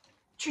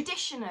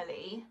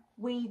 traditionally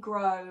we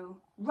grow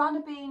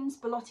runner beans,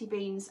 Belotti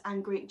beans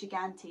and Greek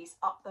gigantes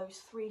up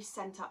those 3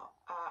 centre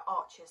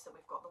arches that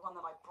we've got. The one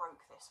that I broke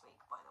this week,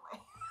 by the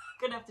way.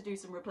 Gonna have to do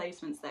some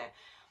replacements there.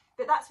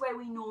 But that's where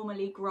we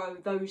normally grow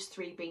those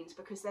 3 beans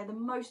because they're the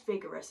most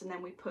vigorous, and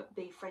then we put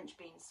the French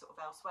beans sort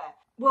of elsewhere.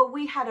 Well,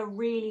 we had a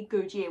really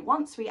good year.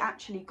 Once we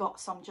actually got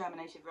some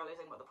germinated,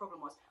 realising what the problem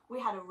was, we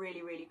had a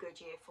really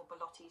good year for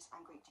Belottis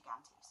and Greek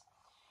gigantes.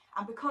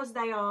 And because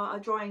they are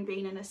a drying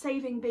bean and a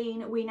saving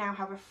bean, we now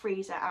have a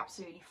freezer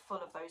absolutely full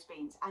of those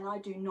beans. And I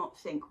do not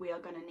think we are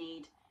going to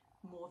need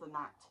more than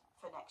that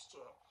for next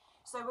year.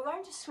 So we're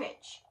going to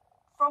switch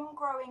from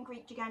growing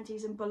Greek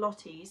gigantes and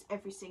Belottis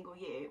every single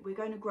year. We're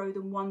going to grow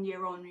them 1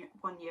 year on,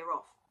 1 year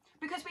off,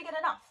 because we get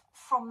enough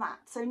from that.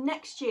 So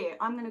next year,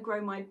 I'm going to grow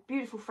my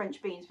beautiful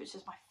French beans, which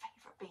is my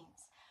favourite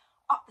beans,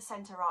 up the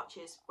centre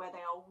arches where they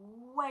are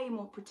way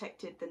more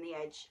protected than the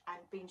edge, and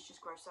beans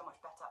just grow so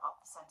much better up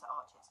the centre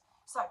arches.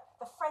 So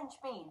the French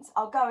beans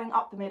are going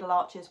up the middle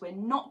arches. We're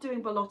not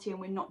doing Belotti and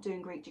we're not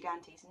doing Greek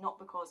gigantes, not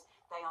because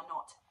they are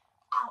not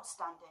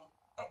outstanding,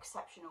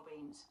 exceptional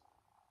beans.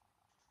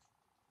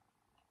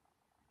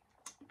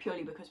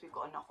 Purely because we've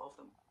got enough of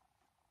them.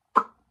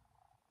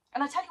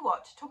 And I tell you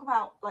what, to talk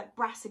about like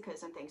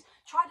brassicas and things,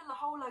 tried a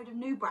whole load of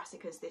new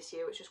brassicas this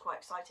year, which was quite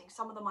exciting.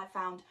 Some of them I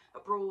found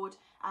abroad,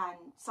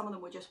 and some of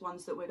them were just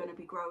ones that we're going to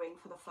be growing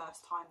for the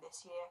first time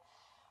this year.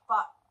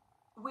 But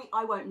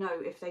I won't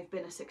know if they've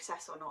been a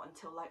success or not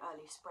until like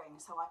early spring,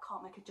 so I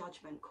can't make a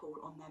judgment call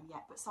on them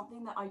yet. But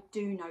something that I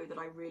do know that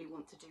I really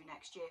want to do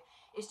next year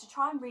is to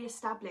try and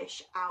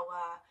re-establish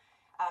our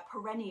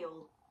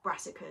perennial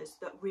brassicas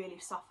that really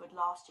suffered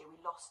last year. We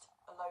lost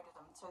a load of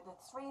them. So the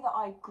 3 that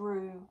I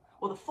grew,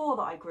 or the 4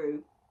 that I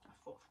grew,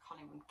 I can't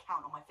even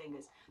count on my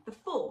fingers, the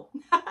 4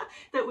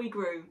 that we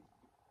grew,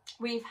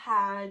 we've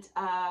had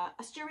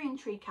Asturian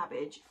tree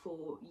cabbage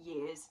for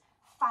years,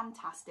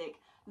 fantastic.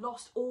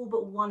 Lost all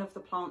but one of the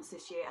plants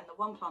this year, and the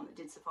one plant that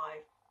did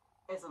survive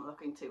isn't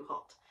looking too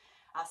hot.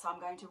 So I'm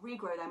going to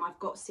regrow them. I've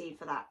got seed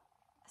for that.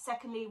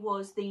 Secondly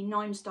was the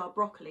 9-star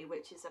broccoli,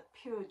 which is a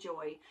pure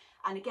joy.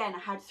 And again, I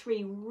had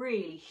 3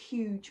 really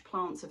huge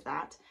plants of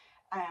that,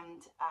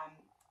 and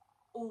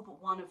all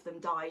but one of them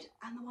died,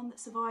 and the one that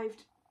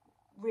survived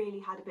really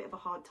had a bit of a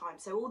hard time.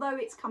 So although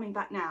it's coming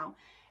back now,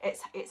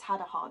 it's had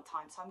a hard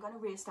time. So I'm going to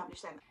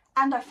re-establish them.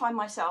 And I find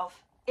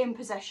myself in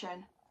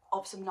possession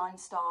of some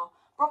 9-star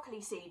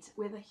broccoli seeds,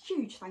 with a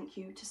huge thank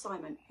you to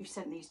Simon, who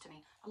sent these to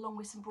me, along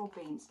with some broad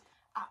beans.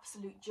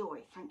 Absolute joy.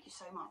 Thank you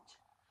so much.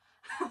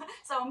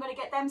 So I'm going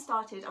to get them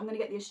started. I'm going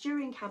to get the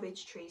Asturian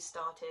cabbage trees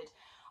started.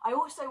 I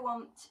also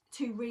want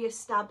to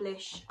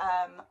re-establish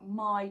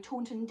my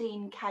Taunton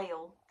Dean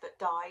kale that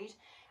died,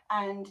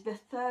 and the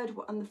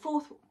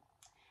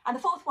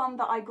fourth one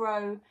that I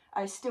grow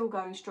is still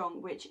going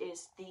strong, which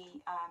is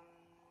the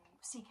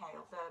sea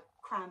kale, the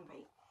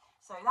cranberry.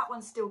 So that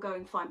one's still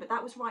going fine, but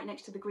that was right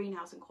next to the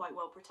greenhouse and quite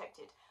well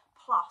protected.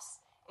 Plus,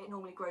 it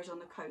normally grows on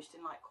the coast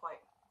in like quite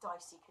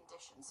dicey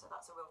conditions, so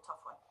that's a real tough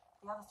one.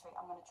 The other 3,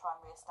 I'm going to try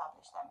and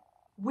re-establish them,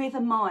 with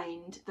a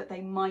mind that they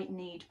might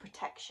need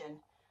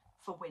protection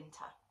for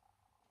winter.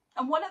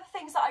 And one of the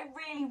things that I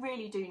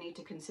really do need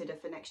to consider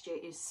for next year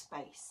is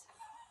space.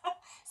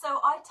 So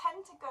I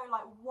tend to go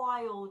like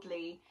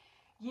wildly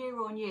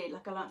year on year,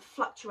 like I'm like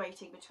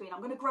fluctuating between, I'm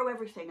going to grow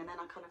everything, and then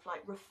I kind of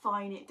like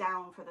refine it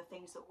down for the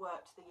things that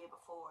worked the year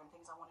before and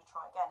things I want to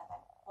try again, and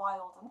then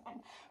wild and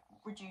then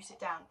reduce it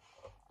down.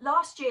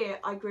 Last year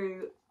I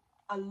grew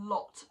a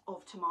lot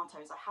of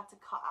tomatoes. I had to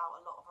cut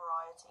out a lot of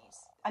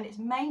varieties, and it's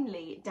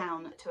mainly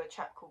down to a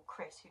chap called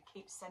Chris, who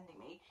keeps sending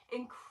me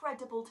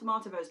incredible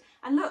tomato varieties.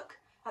 And look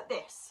at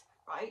this,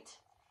 right?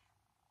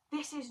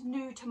 This is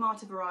new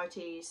tomato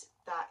varieties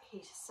that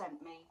he's sent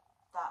me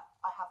that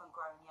I haven't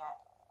grown yet.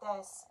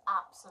 There's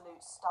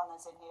absolute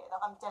stunners in here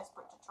that I'm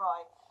desperate to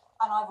try,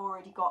 and I've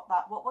already got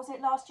that, what was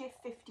it last year,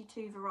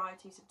 52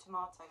 varieties of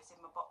tomatoes in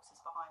my boxes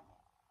behind me.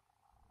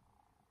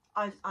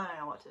 I don't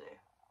know what to do.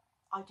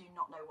 I do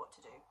not know what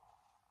to do.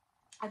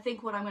 I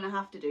think what I'm going to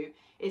have to do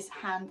is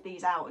hand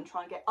these out and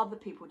try and get other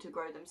people to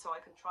grow them so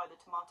I can try the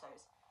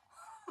tomatoes.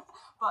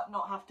 But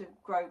not have to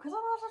grow, because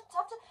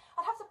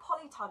I'd have to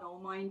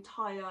polytunnel my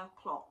entire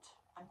plot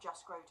and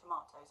just grow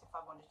tomatoes if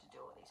I wanted to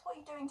do all these. What are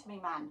you doing to me,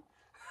 man?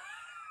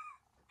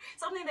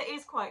 Something that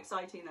is quite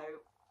exciting though,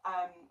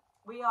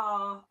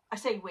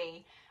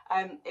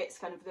 it's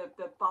kind of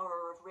the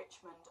Borough of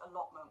Richmond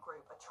Allotment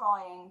group are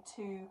trying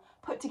to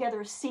put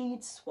together a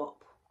seed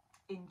swap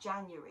in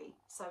January.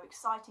 So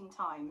exciting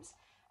times,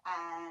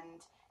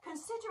 and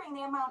considering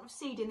the amount of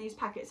seed in these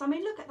packets, I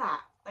mean, look at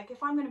that. Like,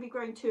 if I'm going to be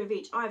growing 2 of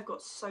each, I've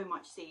got so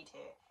much seed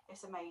here.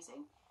 It's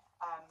amazing.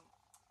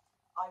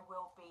 I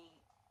will be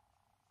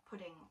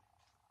putting,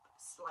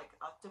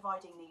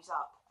 dividing these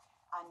up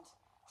and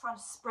trying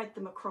to spread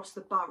them across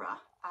the borough,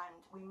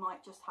 and we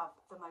might just have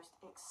the most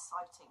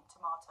exciting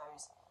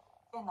tomatoes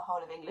in the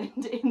whole of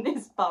England in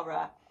this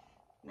borough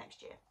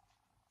next year.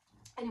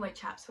 Anyway,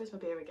 chaps, where's my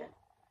beer again?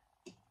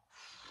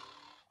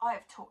 I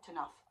have talked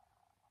enough.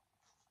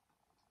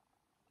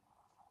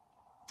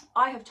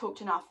 I have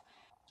talked enough.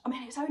 I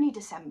mean, it's only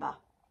December.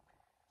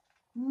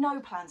 No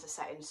plans are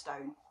set in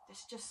stone. This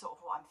is just sort of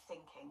what I'm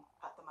thinking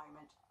at the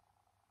moment.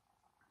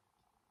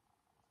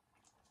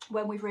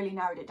 When we've really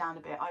narrowed it down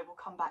a bit, I will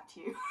come back to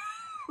you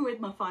with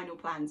my final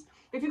plans.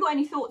 If you've got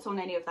any thoughts on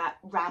any of that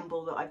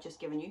ramble that I've just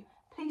given you,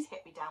 please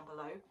hit me down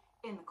below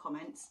in the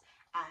comments,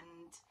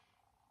 and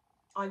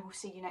I will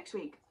see you next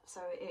week.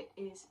 So it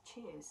is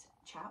cheers,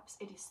 chaps.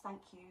 It is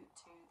thank you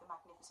to the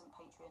magnificent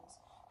patrons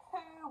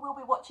who will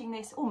be watching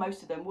this, or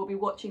most of them will be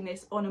watching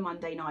this on a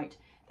Monday night.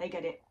 They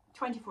get it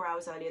 24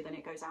 hours earlier than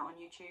it goes out on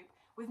YouTube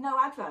with no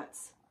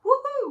adverts.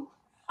 Woohoo!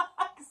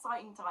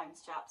 Exciting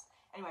times, chaps.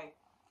 Anyway,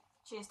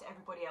 cheers to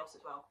everybody else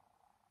as well.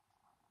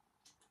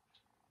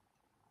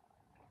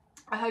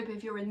 I hope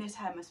if you're in this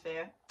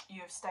hemisphere,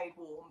 you have stayed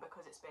warm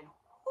because it's been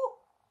whoo.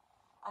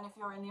 And if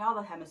you're in the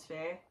other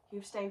hemisphere,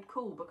 you've stayed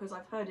cool because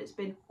I've heard it's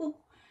been whoo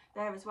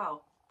there as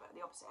well, but at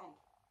the opposite end.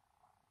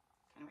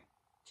 Anyway,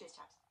 cheers,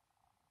 chaps.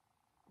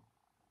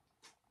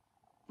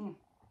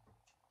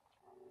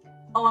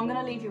 Oh, I'm going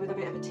to leave you with a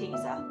bit of a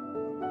teaser.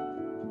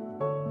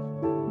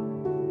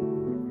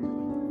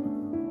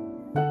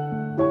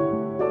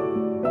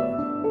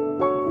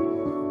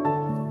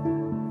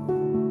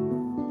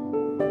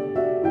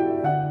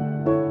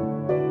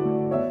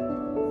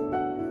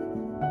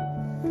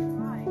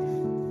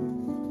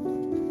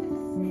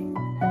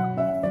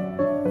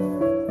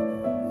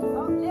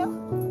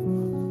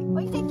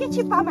 Get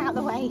your bum out of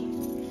the way.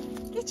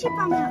 Get your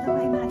bum out of the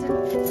way,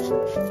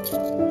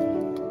 madam.